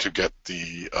bothered to get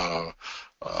the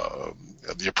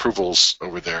approvals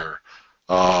over there,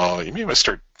 you may want to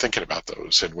start thinking about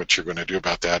those and what you're going to do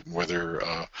about that, and whether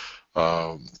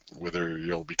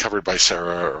you'll be covered by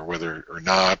SARA or whether or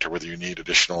not, or whether you need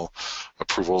additional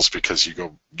approvals because you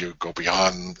go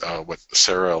beyond what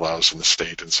SARA allows in the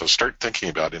state. And so start thinking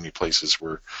about any places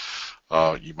where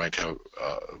you might have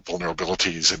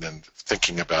vulnerabilities, and then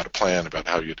thinking about a plan about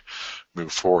how you'd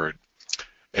move forward.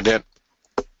 And then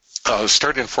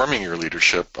start informing your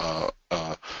leadership,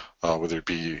 whether it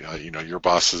be your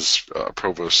bosses,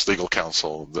 provost, legal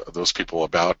counsel, those people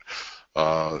about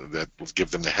that will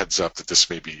give them the heads up that this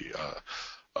may be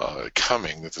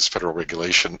coming, that this federal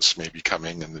regulations may be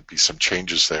coming, and there'd be some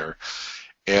changes there.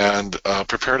 And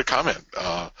prepare to comment,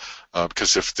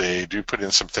 because if they do put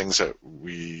in some things that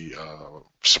we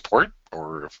support,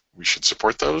 or if we should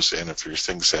support those, and if there's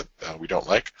things that we don't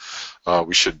like,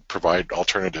 we should provide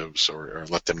alternatives, or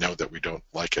let them know that we don't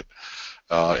like it.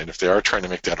 And if they are trying to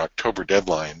make that October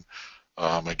deadline,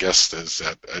 my guess is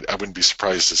that I wouldn't be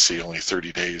surprised to see only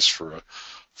 30 days for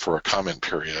a comment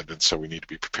period, and so we need to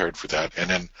be prepared for that. And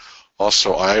then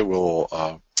also I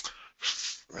will,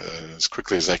 as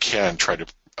quickly as I can, try to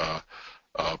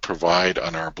provide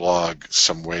on our blog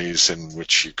some ways in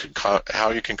which you can how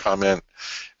you can comment,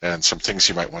 and some things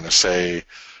you might want to say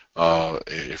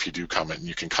if you do comment.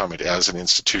 You can comment as an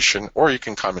institution, or you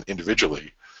can comment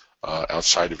individually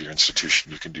outside of your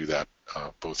institution. You can do that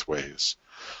both ways.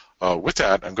 With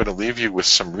that, I'm going to leave you with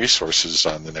some resources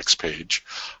on the next page,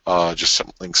 just some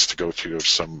links to go to, of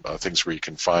some things where you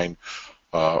can find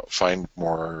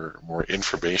more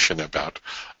information about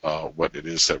what it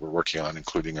is that we're working on,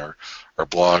 including our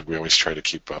blog. We always try to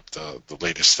keep up the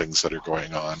latest things that are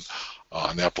going on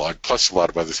that blog, plus a lot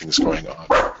of other things going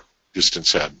on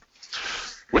distance ed.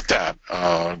 With that,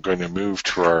 I'm going to move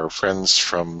to our friends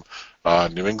from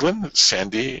New England.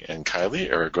 Sandy and Kylie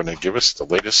are going to give us the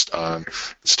latest on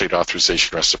the State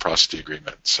Authorization Reciprocity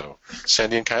Agreement. So,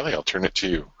 Sandy and Kylie, I'll turn it to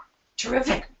you.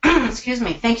 Terrific. Excuse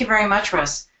me. Thank you very much,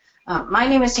 Russ. My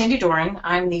name is Sandy Doran.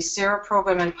 I'm the SARA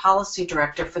Program and Policy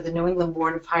Director for the New England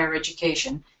Board of Higher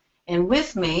Education. And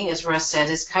with me, as Russ said,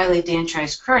 is Kylie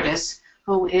Danchise-Curtis,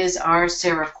 who is our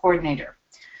SARA coordinator.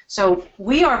 So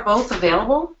we are both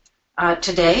available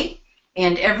today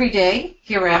and every day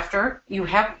hereafter. You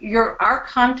have our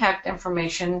contact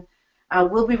information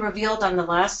will be revealed on the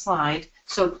last slide,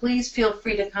 so please feel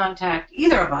free to contact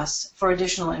either of us for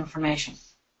additional information.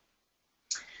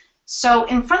 So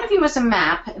in front of you is a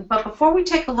map, but before we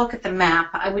take a look at the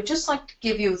map, I would just like to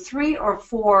give you 3 or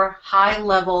 4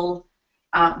 high-level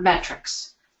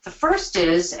metrics. The first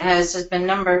is, as has been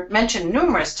mentioned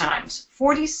numerous times,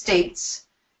 40 states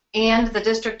and the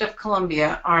District of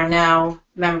Columbia are now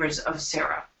members of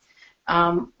SARA.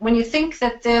 When you think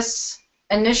that this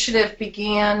initiative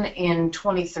began in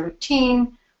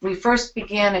 2013, we first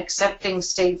began accepting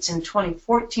states in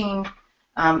 2014.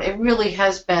 It really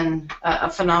has been a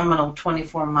phenomenal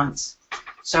 24 months.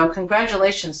 So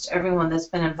congratulations to everyone that's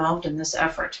been involved in this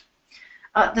effort.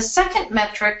 The second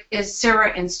metric is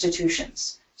SARA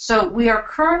institutions. So we are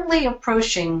currently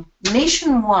approaching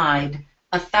nationwide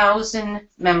 1,000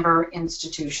 member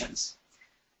institutions.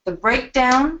 The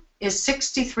breakdown is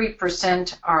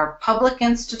 63% are public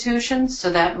institutions,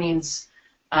 so that means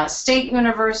state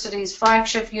universities,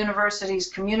 flagship universities,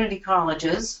 community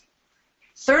colleges.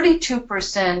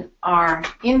 32% are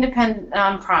independent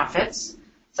nonprofits.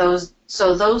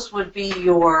 Those would be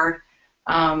your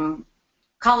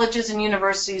colleges and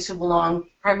universities who belong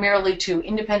primarily to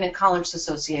independent college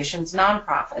associations,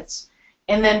 nonprofits.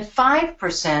 And then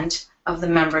 5% of the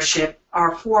membership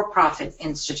are for-profit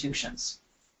institutions.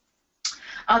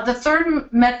 The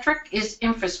third metric is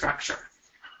infrastructure.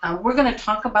 We're going to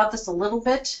talk about this a little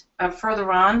bit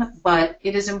further on, but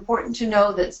it is important to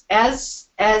know that as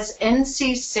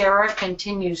NC SARA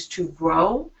continues to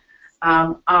grow,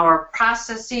 our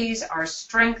processes are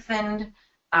strengthened,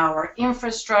 our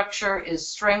infrastructure is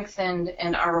strengthened,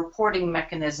 and our reporting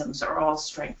mechanisms are all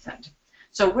strengthened.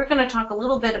 So we're going to talk a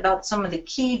little bit about some of the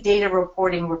key data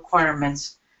reporting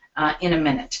requirements in a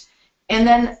minute. And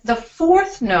then the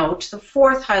fourth note, the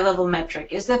fourth high-level metric,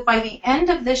 is that by the end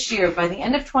of this year, by the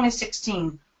end of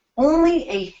 2016, only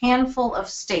a handful of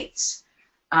states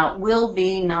will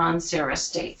be non-SARA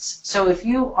states. So if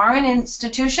you are an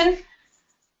institution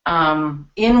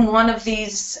in one of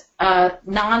these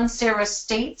non-SARA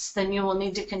states, then you will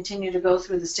need to continue to go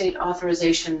through the state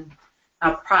authorization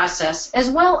process, as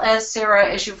well as SARA,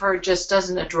 as you've heard, just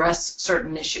doesn't address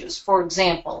certain issues. For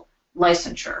example,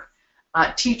 licensure.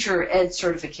 Teacher ed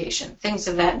certification, things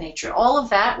of that nature. All of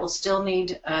that will still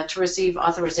need to receive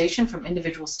authorization from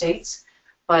individual states,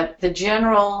 but the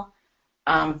general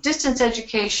distance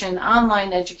education,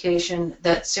 online education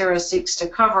that SARA seeks to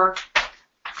cover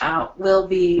will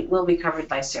be covered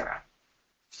by SARA.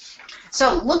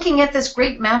 So looking at this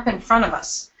great map in front of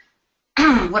us,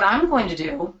 what I'm going to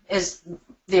do is,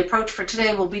 the approach for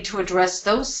today will be to address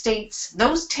those states,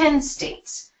 those 10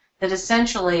 states, that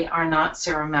essentially are not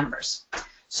SARA members.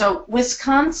 So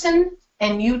Wisconsin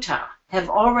and Utah have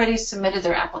already submitted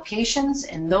their applications,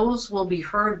 and those will be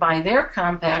heard by their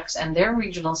compacts and their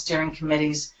regional steering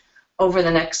committees over the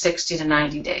next 60 to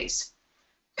 90 days.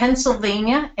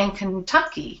 Pennsylvania and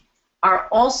Kentucky are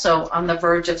also on the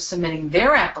verge of submitting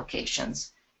their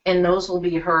applications, and those will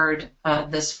be heard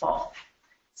this fall.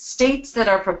 States that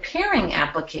are preparing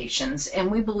applications, and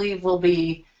we believe will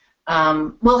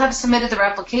have submitted their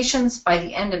applications by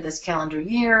the end of this calendar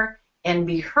year and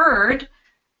be heard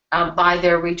by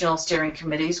their regional steering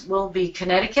committees, will be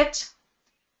Connecticut,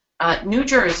 New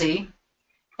Jersey,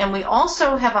 and we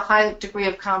also have a high degree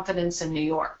of confidence in New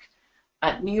York.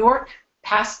 New York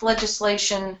passed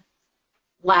legislation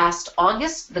last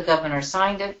August. The governor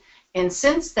signed it, and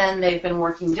since then they've been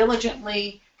working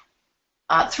diligently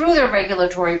through their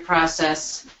regulatory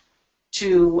process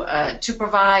to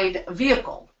provide a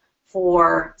vehicle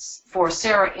for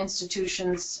SARA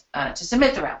institutions to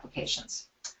submit their applications.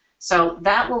 So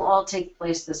that will all take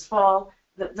place this fall.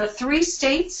 The 3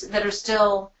 states that are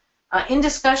still in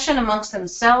discussion amongst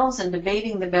themselves and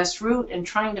debating the best route and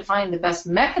trying to find the best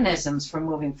mechanisms for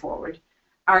moving forward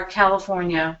are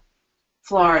California,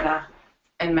 Florida,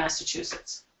 and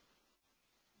Massachusetts.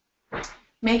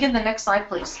 Megan, the next slide,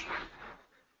 please.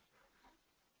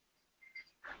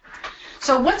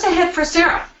 So what's ahead for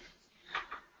SARA?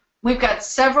 We've got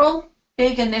several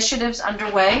big initiatives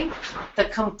underway. The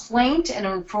complaint and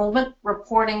enrollment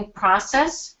reporting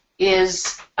process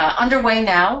is underway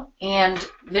now, and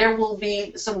there will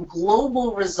be some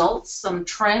global results, some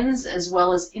trends, as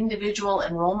well as individual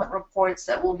enrollment reports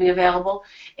that will be available.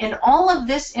 And all of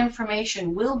this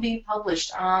information will be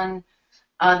published on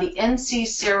the NC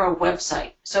SARA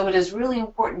website. So it is really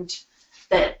important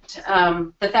that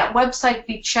that website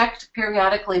be checked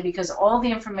periodically, because all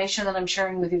the information that I'm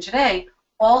sharing with you today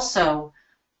also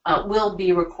will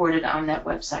be recorded on that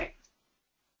website.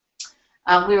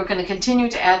 We are going to continue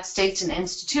to add states and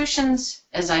institutions,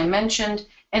 as I mentioned,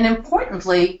 and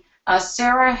importantly,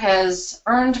 SARA has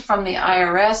earned from the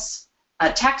IRS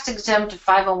a tax-exempt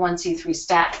 501c3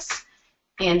 status.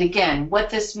 And again, what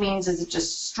this means is it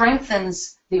just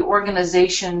strengthens the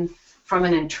organization from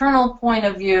an internal point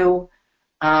of view,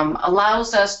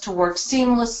 allows us to work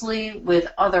seamlessly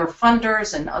with other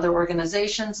funders and other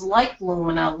organizations like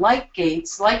Lumina, like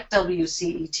Gates, like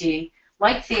WCET,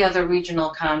 like the other regional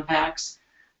compacts,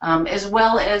 as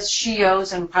well as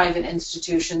SHIOs and private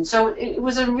institutions. So it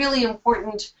was a really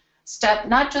important step,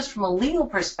 not just from a legal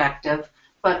perspective,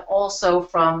 but also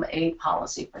from a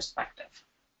policy perspective.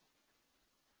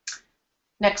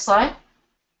 Next slide.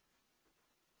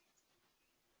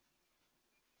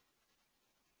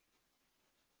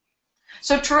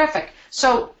 So terrific.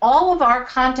 So all of our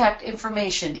contact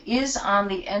information is on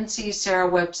the NC SARA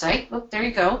website. Oh, there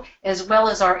you go, as well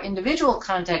as our individual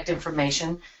contact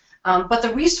information. But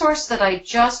the resource that I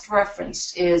just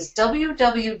referenced is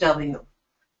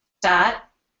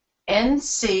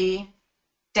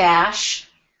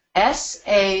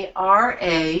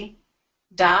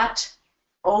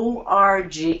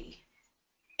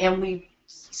And we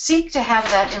seek to have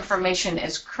that information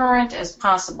as current as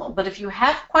possible. But if you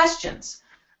have questions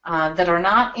that are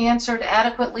not answered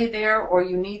adequately there, or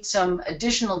you need some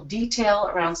additional detail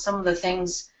around some of the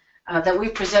things that we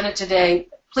presented today,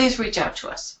 please reach out to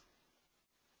us.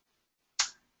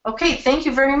 Okay, thank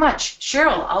you very much.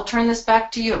 Cheryl, I'll turn this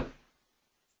back to you.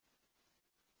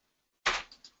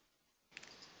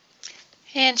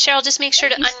 And Cheryl, just make sure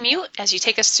to unmute as you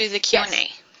take us through the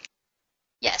Q&A.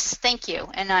 Yes, thank you.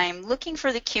 And I'm looking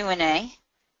for the Q&A,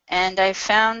 and I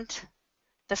found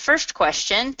the first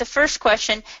question. The first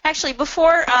question, actually,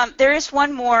 before, there is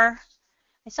one more.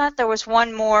 I thought there was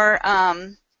one more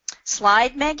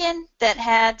slide, Megan, that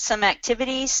had some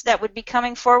activities that would be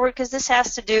coming forward, because this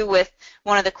has to do with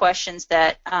one of the questions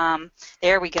that,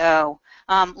 there we go.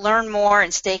 Learn more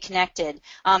and stay connected.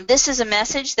 This is a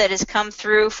message that has come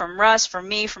through from Russ, from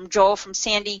me, from Joel, from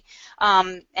Sandy,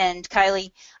 and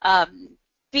Kylie.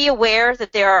 Be aware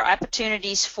that there are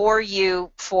opportunities for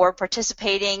you for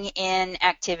participating in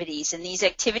activities, and these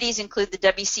activities include the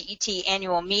WCET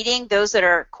annual meeting. Those that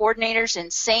are coordinators in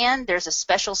SAN, there's a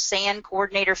special SAN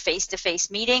coordinator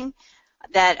face-to-face meeting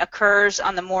that occurs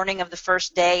on the morning of the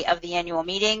first day of the annual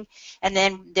meeting. And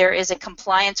then there is a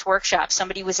compliance workshop.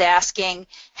 Somebody was asking,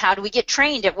 how do we get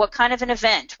trained at what kind of an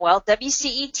event? Well,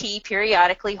 WCET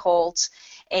periodically holds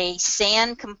a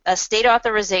SAN, a state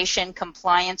authorization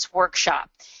compliance workshop.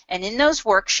 And in those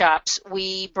workshops,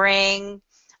 we bring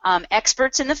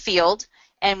experts in the field,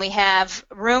 and we have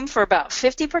room for about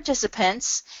 50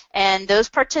 participants, and those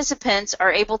participants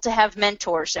are able to have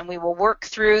mentors, and we will work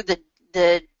through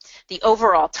the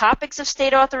overall topics of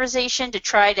state authorization to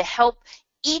try to help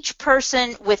each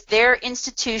person with their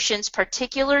institution's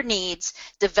particular needs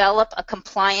develop a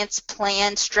compliance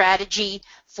plan strategy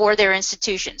for their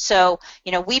institution. So,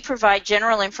 you know, we provide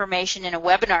general information in a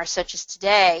webinar such as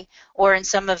today, or in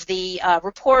some of the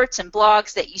reports and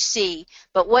blogs that you see.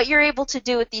 But what you're able to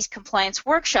do with these compliance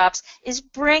workshops is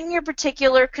bring your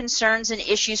particular concerns and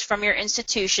issues from your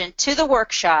institution to the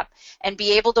workshop and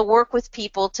be able to work with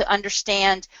people to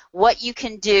understand what you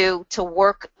can do to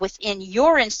work within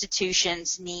your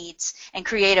institution's needs and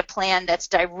create a plan that's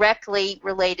directly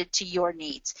related to your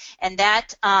needs. And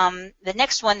that, the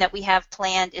next one that we have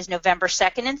planned is November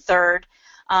 2nd and 3rd.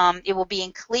 It will be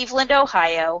in Cleveland,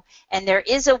 Ohio, and there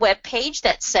is a web page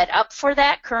that's set up for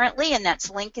that currently, and that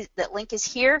link is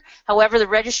here. However, the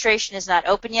registration is not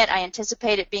open yet. I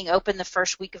anticipate it being open the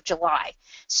first week of July.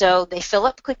 So they fill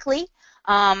up quickly,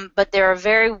 but they're a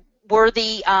very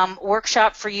worthy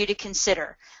workshop for you to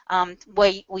consider.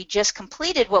 We just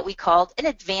completed what we called an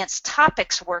advanced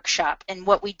topics workshop, and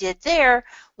what we did there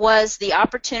was the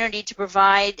opportunity to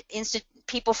provide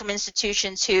people from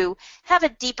institutions who have a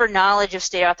deeper knowledge of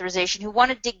state authorization, who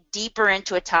want to dig deeper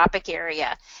into a topic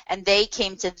area. And they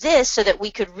came to this so that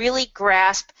we could really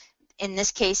grasp, in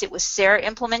this case it was SARA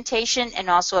implementation and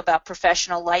also about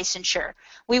professional licensure.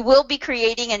 We will be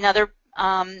creating another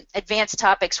advanced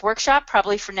topics workshop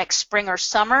probably for next spring or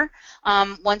summer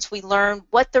once we learn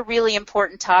what the really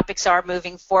important topics are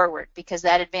moving forward, because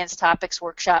that advanced topics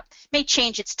workshop may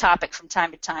change its topic from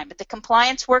time to time. But the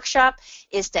compliance workshop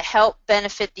is to help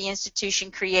benefit the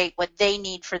institution create what they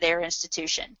need for their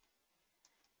institution.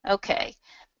 Okay.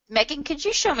 Megan, could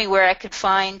you show me where I could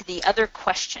find the other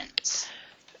questions?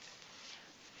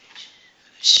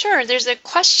 Sure, there's a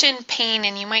question pane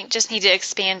and you might just need to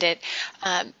expand it.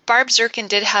 Barb Zirkin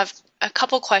did have a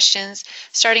couple questions,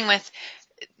 starting with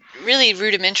really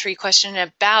rudimentary question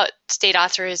about state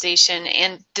authorization,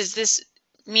 and does this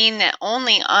mean that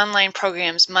only online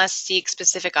programs must seek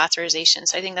specific authorization?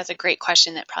 So I think that's a great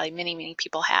question that probably many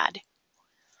people had.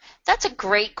 That's a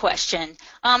great question.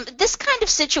 This kind of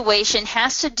situation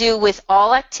has to do with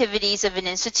all activities of an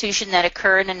institution that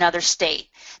occur in another state.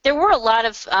 There were a lot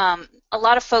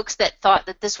of folks that thought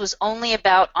that this was only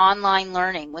about online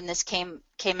learning when this came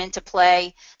into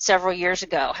play several years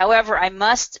ago. However, I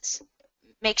must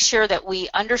make sure that we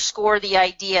underscore the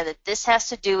idea that this has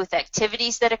to do with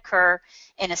activities that occur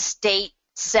in a state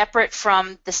separate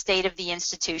from the state of the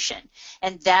institution.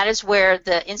 And that is where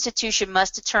the institution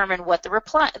must determine what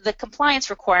the compliance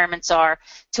requirements are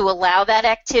to allow that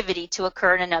activity to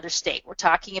occur in another state. We're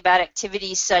talking about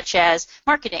activities such as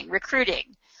marketing,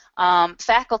 recruiting,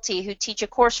 faculty who teach a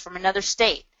course from another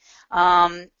state,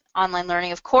 online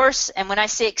learning, of course. And when I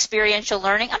say experiential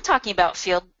learning, I'm talking about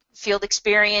field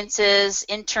experiences,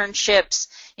 internships,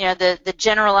 you know, the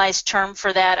generalized term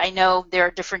for that. I know there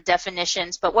are different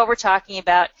definitions, but what we're talking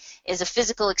about is a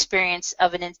physical experience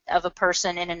of a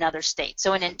person in another state.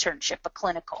 So an internship, a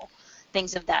clinical,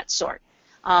 things of that sort.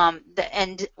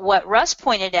 And what Russ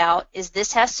pointed out is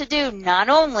this has to do not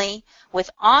only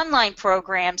with online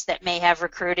programs that may have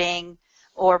recruiting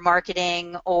or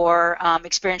marketing or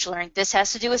experiential learning. This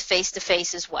has to do with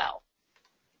face-to-face as well.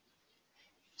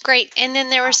 Great. And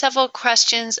then there were several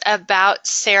questions about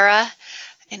SARA,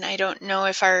 and I don't know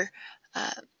if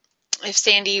if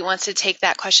Sandy wants to take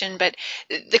that question, but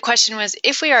the question was,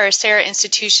 if we are a SARA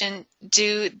institution,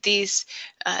 do these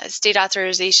state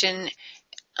authorization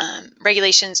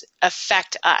regulations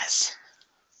affect us?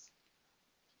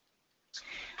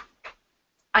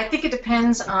 I think it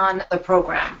depends on the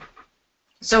program.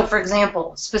 So, for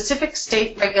example, specific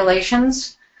state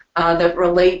regulations that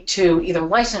relate to either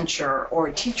licensure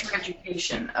or teacher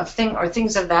education or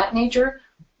things of that nature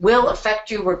will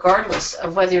affect you regardless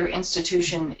of whether your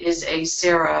institution is a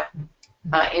SARA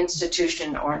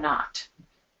institution or not.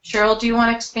 Cheryl, do you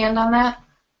want to expand on that?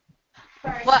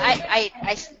 Well,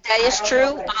 that is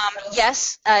true.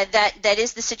 Yes, that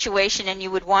is the situation, and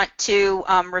you would want to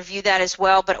review that as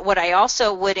well. But what I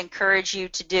also would encourage you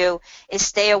to do is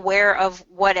stay aware of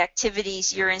what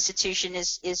activities your institution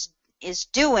is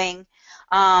doing,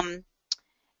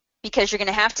 because you're going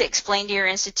to have to explain to your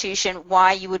institution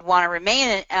why you would want to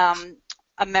remain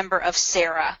a member of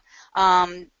SARA,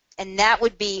 and that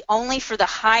would be only for the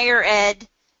higher ed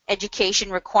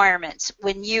education requirements.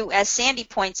 When you, as Sandy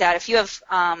points out, if you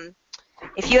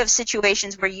have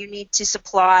situations where you need to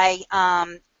supply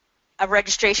a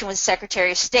registration with the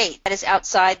Secretary of State, that is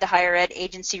outside the higher ed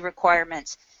agency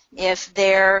requirements. If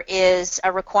there is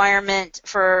a requirement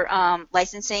for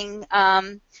licensing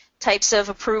types of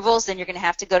approvals, then you're going to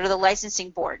have to go to the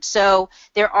licensing board. So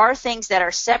there are things that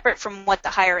are separate from what the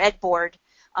higher ed board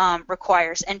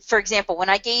requires. And for example, when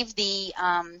I gave the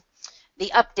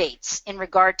updates in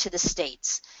regard to the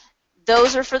states,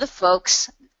 those are for the folks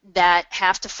that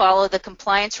have to follow the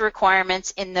compliance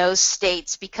requirements in those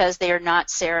states because they are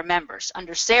not SARA members.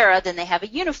 Under SARA, then they have a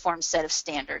uniform set of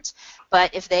standards.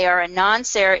 But if they are a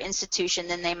non-SARA institution,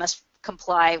 then they must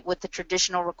comply with the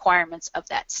traditional requirements of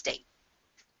that state.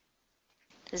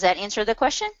 Does that answer the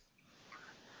question?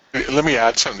 Let me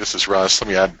add something. This is Russ. Let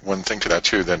me add one thing to that,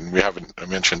 too. Then we haven't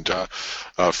mentioned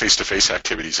face-to-face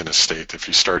activities in a state. If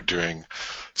you start doing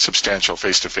substantial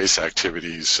face-to-face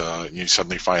activities, you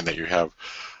suddenly find that you have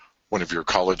one of your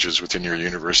colleges within your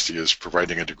university is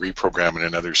providing a degree program in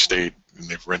another state, and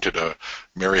they've rented a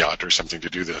Marriott or something to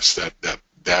do this.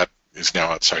 That is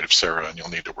now outside of SARA, and you'll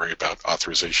need to worry about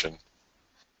authorization.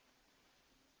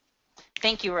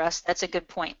 Thank you, Russ. That's a good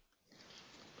point.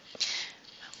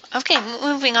 Okay,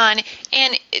 moving on,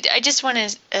 and I just want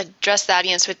to address the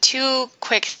audience with two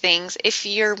quick things. If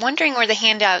you're wondering where the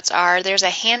handouts are, there's a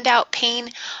handout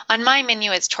pane. On my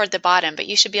menu, it's toward the bottom, but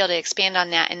you should be able to expand on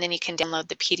that, and then you can download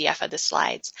the PDF of the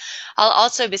slides. I'll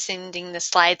also be sending the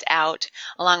slides out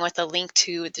along with a link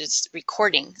to this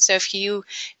recording. So if you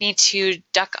need to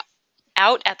duck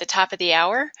out at the top of the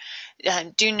hour,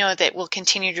 do know that we'll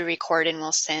continue to record and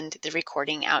we'll send the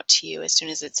recording out to you as soon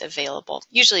as it's available,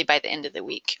 usually by the end of the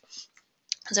week.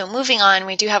 So moving on,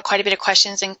 we do have quite a bit of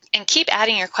questions, and keep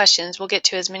adding your questions. We'll get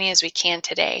to as many as we can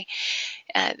today.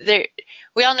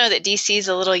 We all know that DC is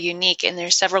a little unique, and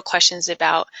there's several questions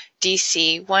about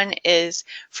DC. One is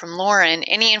from Lauren.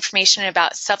 Any information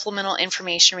about supplemental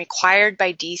information required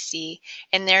by DC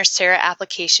in their SARA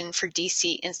application for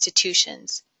DC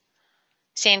institutions?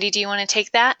 Sandy, do you want to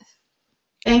take that?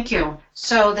 Thank you.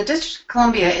 So the District of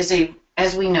Columbia is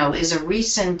as we know, is a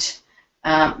recent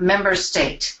member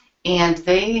state, and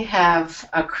they have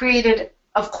created,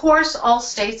 of course, all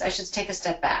states, I should take a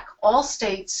step back, all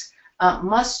states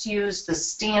must use the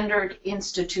standard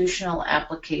institutional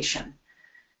application.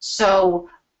 So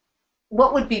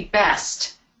what would be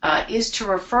best is to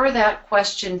refer that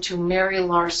question to Mary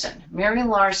Larson. Mary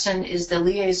Larson is the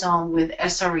liaison with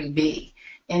SREB,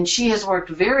 and she has worked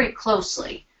very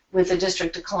closely with the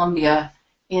District of Columbia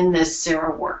in this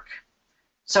SARA work.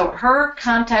 So her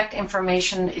contact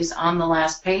information is on the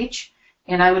last page,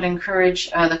 and I would encourage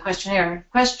the questioner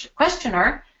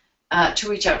to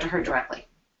reach out to her directly.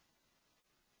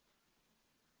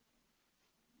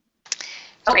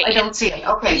 Oh, Great. I don't see it.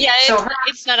 Okay. Yeah, so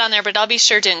it's not on there, but I'll be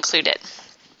sure to include it.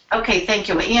 Okay, thank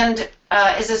you. And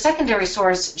as a secondary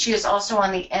source, she is also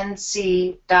on the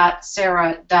nc.sara.org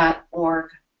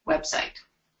website.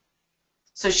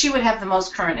 So she would have the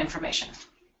most current information.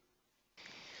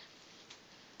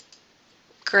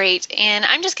 Great. And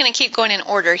I'm just going to keep going in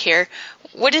order here.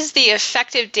 What is the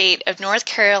effective date of North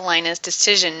Carolina's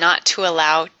decision not to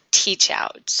allow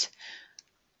teach-outs?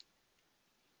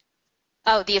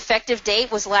 Oh, the effective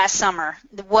date was last summer.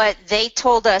 What they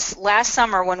told us last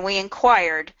summer when we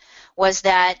inquired was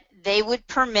that they would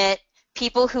permit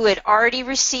people who had already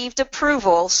received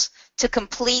approvals to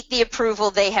complete the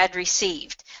approval they had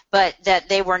received, but that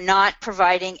they were not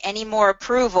providing any more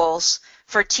approvals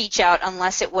for teach-out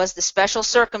unless it was the special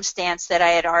circumstance that I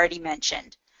had already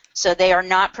mentioned. So they are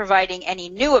not providing any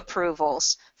new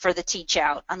approvals for the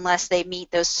teach-out unless they meet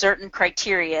those certain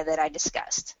criteria that I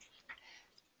discussed.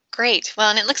 Great. Well,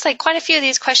 and it looks like quite a few of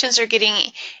these questions are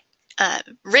getting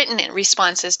written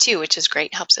responses too, which is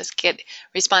great. Helps us get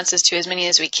responses to as many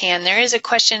as we can. There is a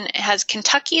question, has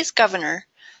Kentucky's governor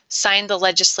signed the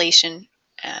legislation?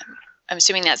 I'm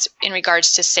assuming that's in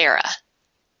regards to SARA.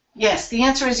 Yes, the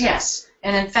answer is yes.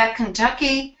 And in fact,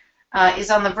 Kentucky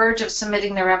is on the verge of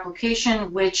submitting their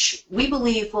application, which we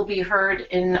believe will be heard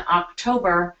in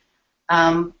October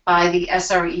by the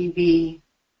SREB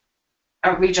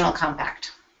regional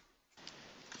compact.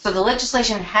 So the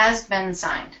legislation has been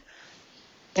signed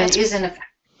and is in effect.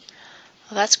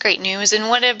 Well, that's great news. And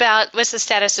what's the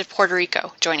status of Puerto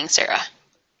Rico joining SARA?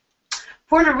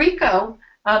 Puerto Rico,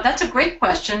 that's a great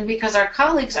question because our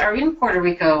colleagues are in Puerto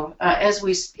Rico as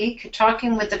we speak,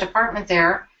 talking with the department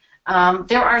there.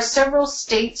 There are several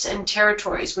states and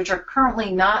territories which are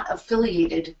currently not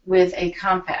affiliated with a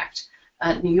compact.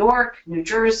 New York, New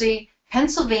Jersey,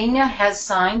 Pennsylvania has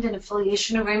signed an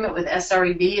affiliation agreement with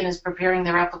SREB and is preparing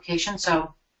their application,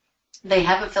 so they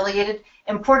have affiliated.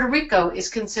 And Puerto Rico is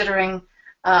considering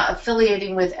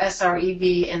affiliating with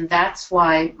SREB, and that's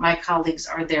why my colleagues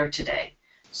are there today.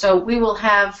 So we will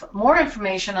have more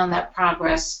information on that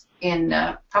progress in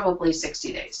probably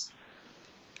 60 days.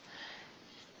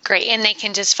 Great, and they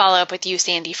can just follow up with you,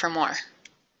 Sandy, for more.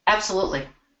 Absolutely.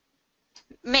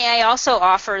 May I also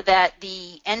offer that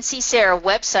the NC SARA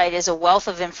website is a wealth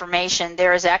of information.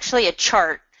 There is actually a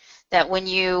chart that when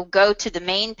you go to the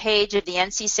main page of the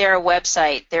NC SARA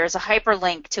website, there is a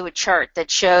hyperlink to a chart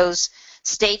that shows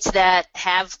states that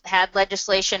have had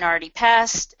legislation already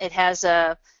passed. It has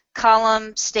a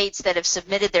column, states that have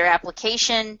submitted their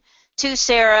application to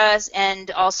SARA,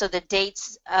 and also the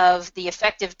dates of the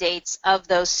effective dates of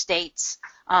those states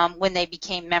when they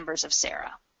became members of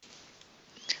SARA.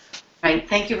 Right.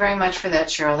 Thank you very much for that,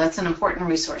 Cheryl. That's an important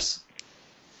resource.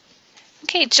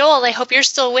 Okay, Joel, I hope you're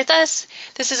still with us.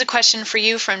 This is a question for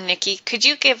you from Nikki. Could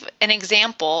you give an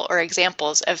example or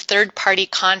examples of third-party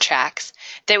contracts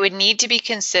that would need to be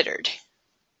considered?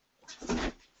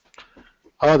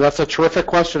 Oh, that's a terrific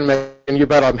question, Megan. You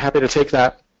bet. I'm happy to take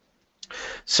that.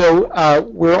 So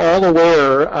we're all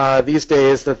aware these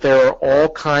days that there are all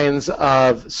kinds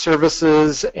of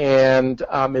services and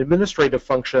administrative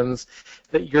functions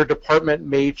that your department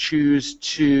may choose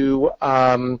to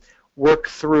work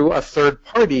through a third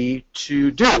party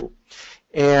to do.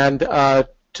 And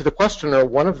to the questioner,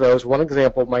 one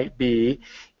example might be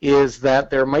is that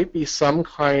there might be some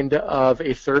kind of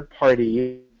a third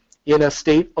party in a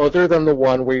state other than the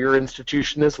one where your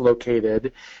institution is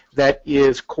located that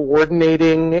is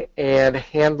coordinating and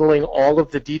handling all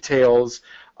of the details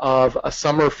of a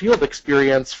summer field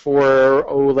experience for,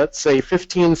 let's say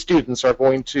 15 students are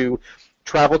going to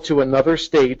travel to another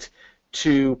state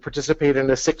to participate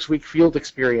in a 6-week field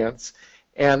experience.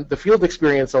 And the field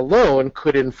experience alone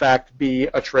could in fact be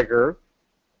a trigger,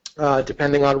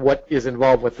 depending on what is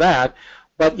involved with that.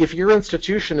 But if your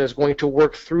institution is going to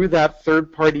work through that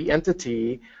third-party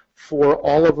entity for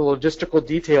all of the logistical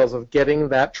details of getting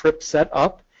that trip set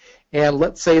up And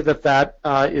let's say that that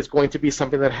is going to be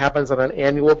something that happens on an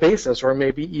annual basis, or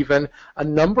maybe even a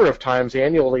number of times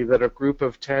annually, that a group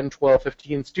of 10, 12,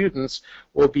 15 students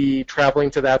will be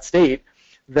traveling to that state.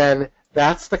 Then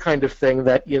that's the kind of thing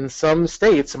that in some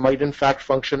states might in fact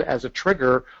function as a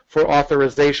trigger for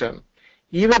authorization.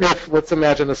 Even if, let's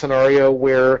imagine a scenario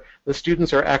where the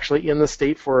students are actually in the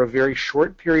state for a very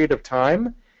short period of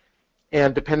time,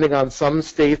 and depending on some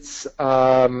states'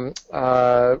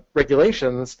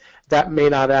 regulations, that may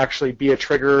not actually be a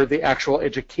trigger, the actual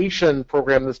education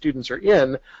program the students are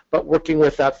in, but working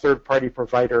with that third-party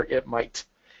provider, it might.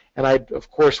 And I'd,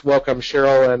 of course, welcome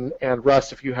Cheryl and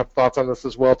Russ, if you have thoughts on this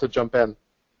as well, to jump in.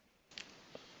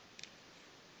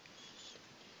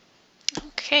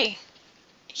 Okay.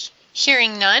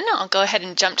 Hearing none, I'll go ahead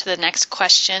and jump to the next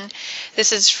question.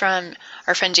 This is from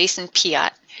our friend Jason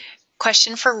Piat.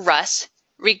 Question for Russ.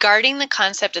 Regarding the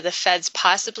concept of the feds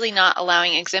possibly not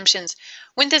allowing exemptions,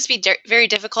 wouldn't this be very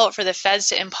difficult for the feds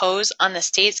to impose on the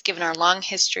states, given our long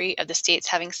history of the states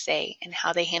having say in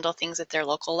how they handle things at their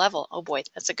local level? Oh boy,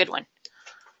 that's a good one.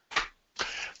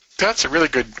 That's a really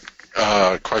good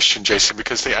question, Jason,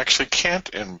 because they actually can't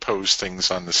impose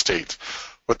things on the states.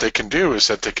 What they can do is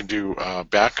that they can do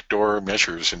backdoor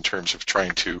measures in terms of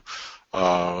trying to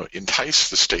entice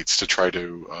the states to try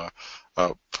to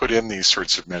put in these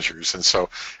sorts of measures.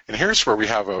 And here's where we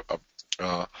have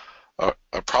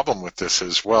a problem with this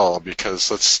as well,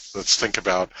 because let's think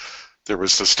about, there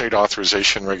was the state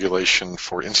authorization regulation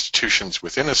for institutions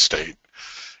within a state,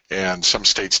 and some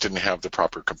states didn't have the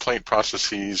proper complaint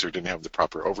processes or didn't have the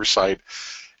proper oversight.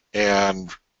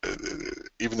 And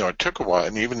even though it took a while,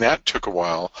 and even that took a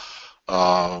while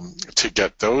to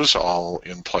get those all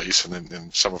in place,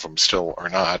 and some of them still are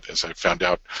not, as I found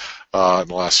out in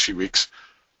the last few weeks.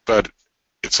 But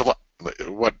it's a lot.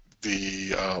 What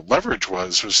the leverage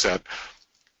was that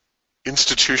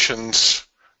institutions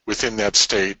within that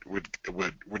state would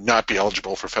not be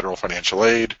eligible for federal financial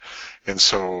aid, and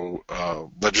so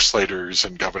legislators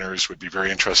and governors would be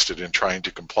very interested in trying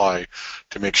to comply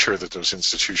to make sure that those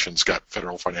institutions got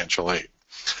federal financial aid.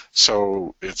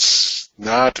 So it's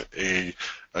not a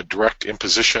direct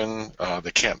imposition.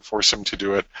 They can't force them to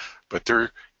do it, but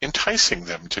they're enticing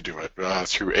them to do it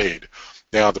through aid.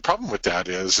 Now, the problem with that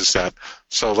is that,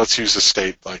 so let's use a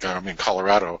state like,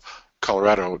 Colorado.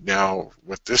 Now,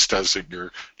 what this does is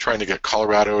you're trying to get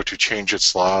Colorado to change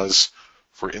its laws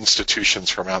for institutions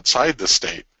from outside the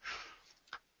state.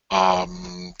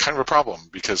 Kind of a problem,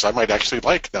 because I might actually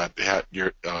like not have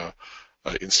your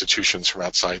institutions from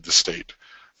outside the state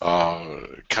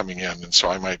coming in, and so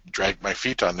I might drag my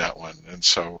feet on that one. And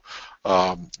so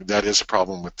that is a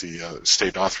problem with the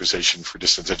state authorization for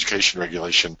distance education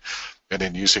regulation, and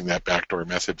then using that backdoor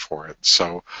method for it.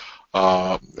 So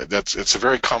it's a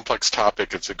very complex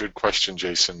topic. It's a good question,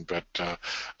 Jason, but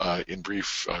in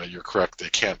brief, you're correct. They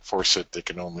can't force it. They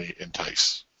can only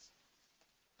entice.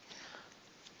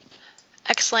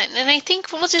 Excellent. And I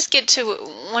think we'll just get to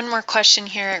one more question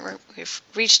here. We've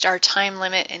reached our time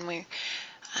limit, and we're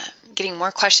getting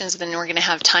more questions than we're going to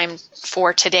have time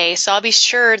for today. So I'll be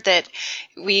sure that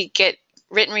we get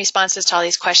written responses to all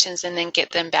these questions and then get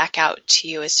them back out to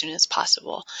you as soon as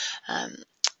possible.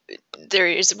 There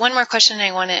is one more question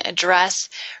I want to address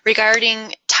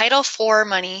regarding Title IV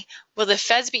money. Will the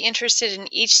feds be interested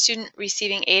in each student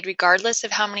receiving aid regardless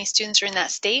of how many students are in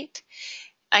that state?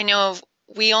 I know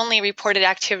we only reported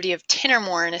activity of 10 or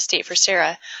more in a state for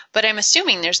SARA, but I'm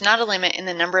assuming there's not a limit in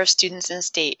the number of students in a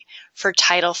state for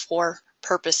Title IV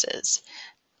purposes.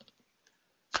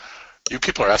 You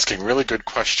people are asking really good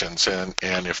questions, and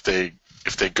if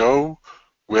they go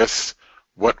with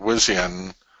what was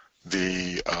in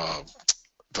the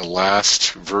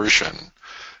last version,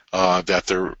 that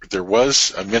there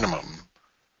was a minimum,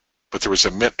 but it was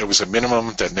a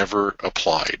minimum that never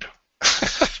applied.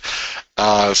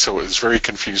 So it was very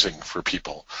confusing for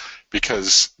people,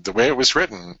 because the way it was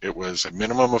written, it was a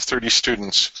minimum of 30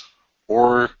 students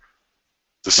or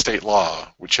the state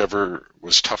law, whichever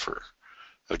was tougher.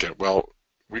 Again, well,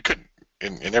 we could,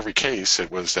 in every case, it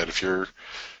was that if you're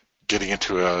getting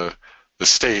into the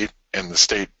state, and the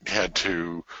state had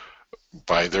to,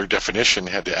 by their definition,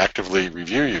 had to actively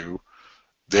review you,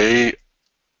 there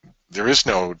is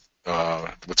no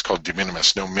what's called de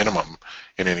minimis, no minimum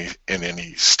in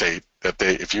any state, that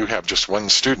if you have just one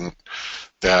student,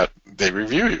 that they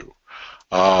review you.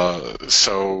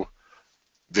 So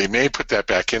they may put that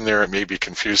back in there. It may be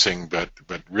confusing, but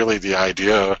really the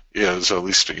idea is, at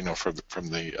least from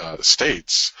the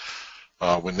states,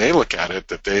 when they look at it,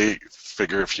 that they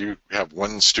figure if you have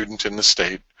one student in the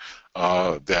state,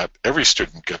 that every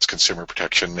student gets consumer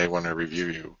protection. They want to review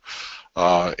you.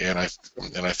 And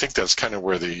I think that's kind of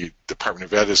where the Department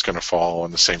of Ed is going to fall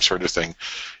on the same sort of thing.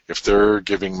 If they're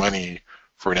giving money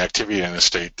for an activity in a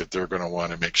state, that they're going to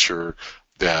want to make sure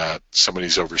that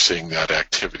somebody's overseeing that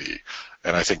activity.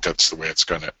 And I think that's the way it's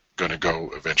going to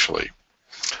go eventually.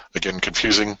 Again,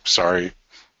 confusing, sorry,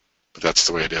 but that's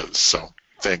the way it is. So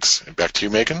thanks. And back to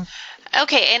you, Megan.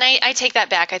 Okay, and I take that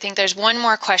back. I think there's one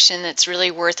more question that's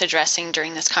really worth addressing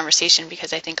during this conversation,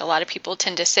 because I think a lot of people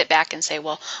tend to sit back and say,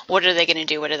 well, what are they going to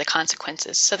do? What are the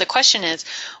consequences? So the question is,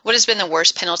 what has been the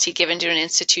worst penalty given to an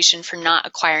institution for not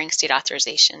acquiring state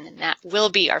authorization? And that will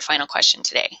be our final question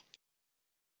today.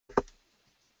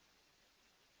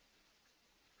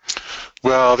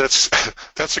 Well, that's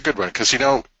a good one, because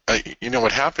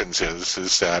what happens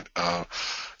is that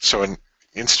so an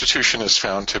institution is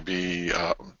found to be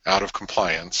out of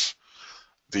compliance.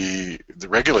 The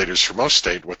regulators for most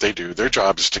state, what they do, their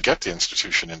job is to get the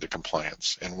institution into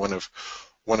compliance. And one of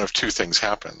two things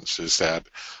happens, is that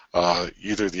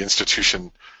either the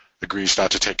institution agrees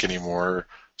not to take any more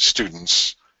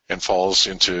students and falls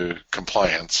into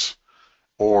compliance,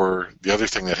 or the other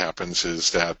thing that happens is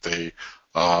that they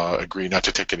agree not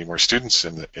to take any more students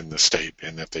in the state,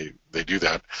 and that they do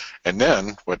that. And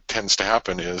then what tends to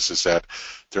happen is that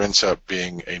there ends up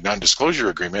being a non-disclosure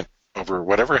agreement over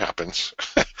whatever happens,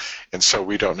 and so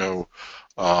we don't know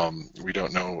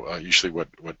usually what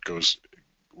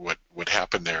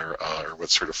happened there, or what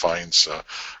sort of fines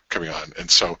coming on.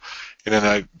 And so, and then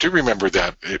I do remember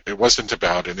that it wasn't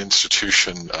about an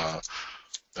institution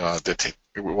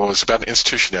it was about an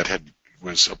institution that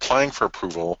was applying for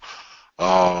approval.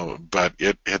 But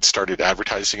it had started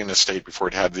advertising in the state before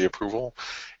it had the approval,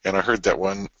 and I heard that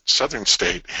one southern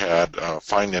state had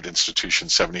fined that institution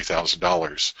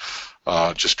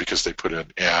 $70,000 just because they put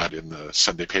an ad in the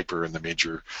Sunday paper in the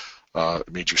major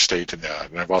state in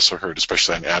that. And I've also heard,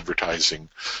 especially on advertising,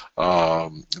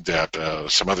 that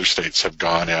some other states have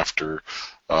gone after.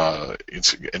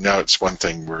 And now it's one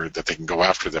thing that they can go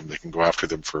after them. They can go after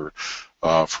them for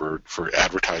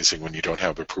advertising when you don't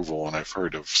have approval. And I've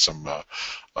heard of some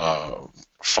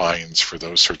fines for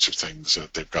those sorts of things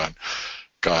that they've gone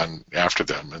after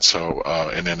them. And so,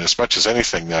 and then as much as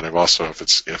anything, that I've also, if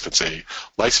it's a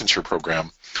licensure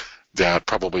program, that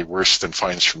probably worse than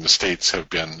fines from the states have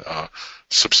been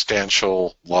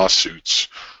substantial lawsuits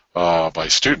by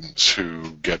students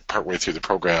who get partway through the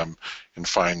program and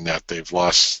find that they've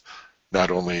lost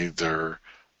not only their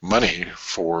money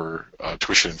for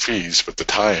tuition and fees, but the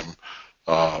time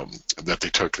that they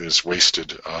took is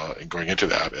wasted in going into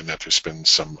that, and that there's been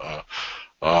some.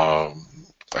 I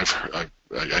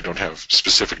don't have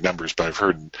specific numbers, but I've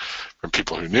heard from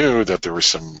people who knew that there was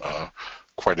some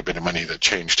quite a bit of money that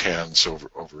changed hands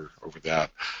over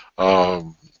that.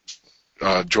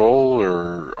 Joel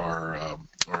or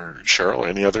Cheryl,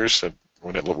 any others that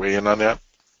want to weigh in on that?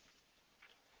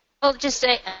 Well,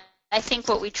 I think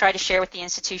what we try to share with the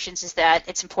institutions is that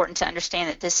it's important to understand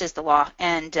that this is the law,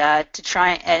 and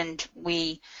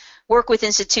we work with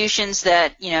institutions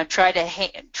that try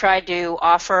to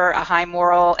offer a high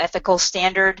moral, ethical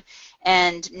standard,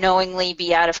 and knowingly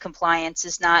be out of compliance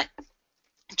is not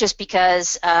just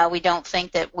because we don't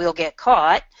think that we'll get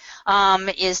caught.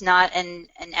 Is not an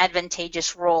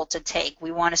advantageous role to take.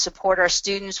 We want to support our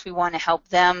students. We want to help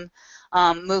them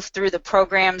move through the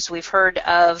programs. We've heard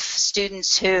of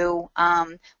students who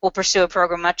will pursue a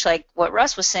program much like what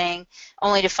Russ was saying,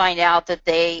 only to find out that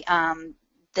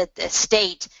that the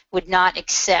state would not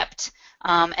accept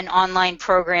an online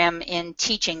program in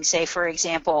teaching, say, for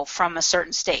example, from a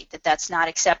certain state, that's not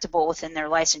acceptable within their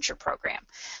licensure program.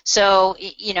 So,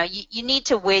 you need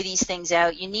to weigh these things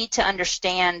out. You need to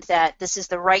understand that this is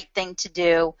the right thing to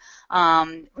do,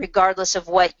 regardless of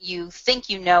what you think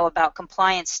you know about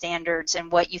compliance standards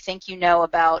and what you think you know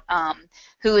about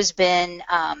who has been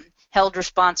held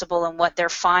responsible and what their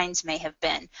fines may have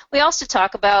been. We also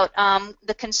talk about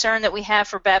the concern that we have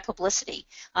for bad publicity.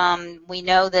 We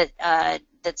know that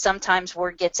that sometimes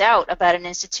word gets out about an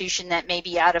institution that may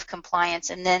be out of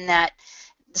compliance, and then that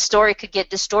the story could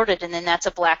get distorted, and then that's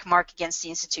a black mark against the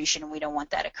institution, and we don't want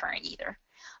that occurring either.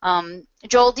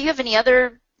 Joel, do you have any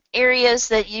other areas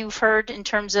that you've heard in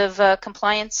terms of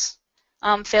compliance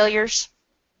failures?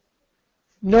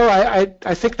 No,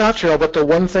 I think not, Cheryl, but the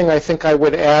one thing I think I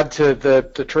would add to the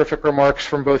terrific remarks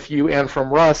from both you and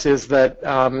from Russ is that,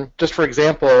 just for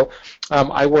example,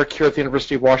 I work here at the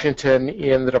University of Washington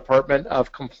in the Department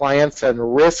of Compliance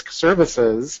and Risk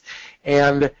Services,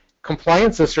 and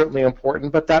compliance is certainly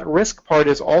important, but that risk part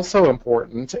is also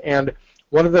important. And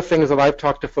One of the things that I've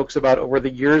talked to folks about over the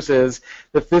years is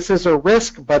that this is a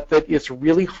risk, but that it's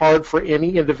really hard for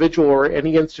any individual or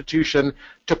any institution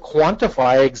to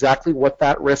quantify exactly what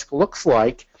that risk looks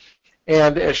like.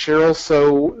 And as Cheryl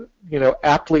so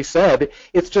aptly said,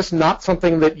 it's just not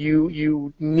something that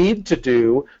you need to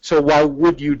do, so why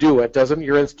would you do it? Doesn't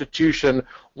your institution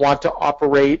want to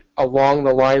operate along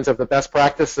the lines of the best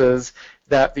practices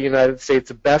that the United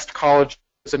States' best colleges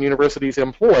and universities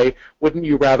employ? Wouldn't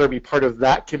you rather be part of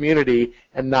that community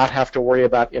and not have to worry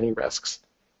about any risks?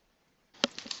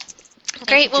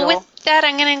 Great. Well, with that,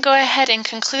 I'm going to go ahead and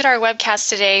conclude our webcast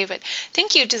today. But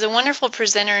thank you to the wonderful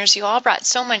presenters. You all brought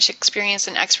so much experience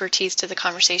and expertise to the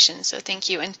conversation. So thank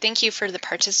you. And thank you for the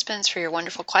participants for your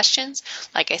wonderful questions.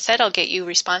 Like I said, I'll get you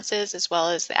responses as well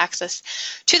as the access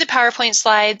to the PowerPoint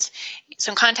slides,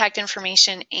 some contact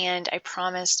information, and I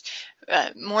promised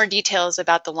more details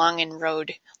about the long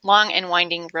and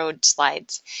winding road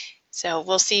slides. So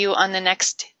we'll see you on the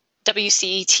next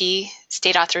WCET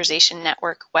State Authorization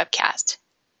Network webcast.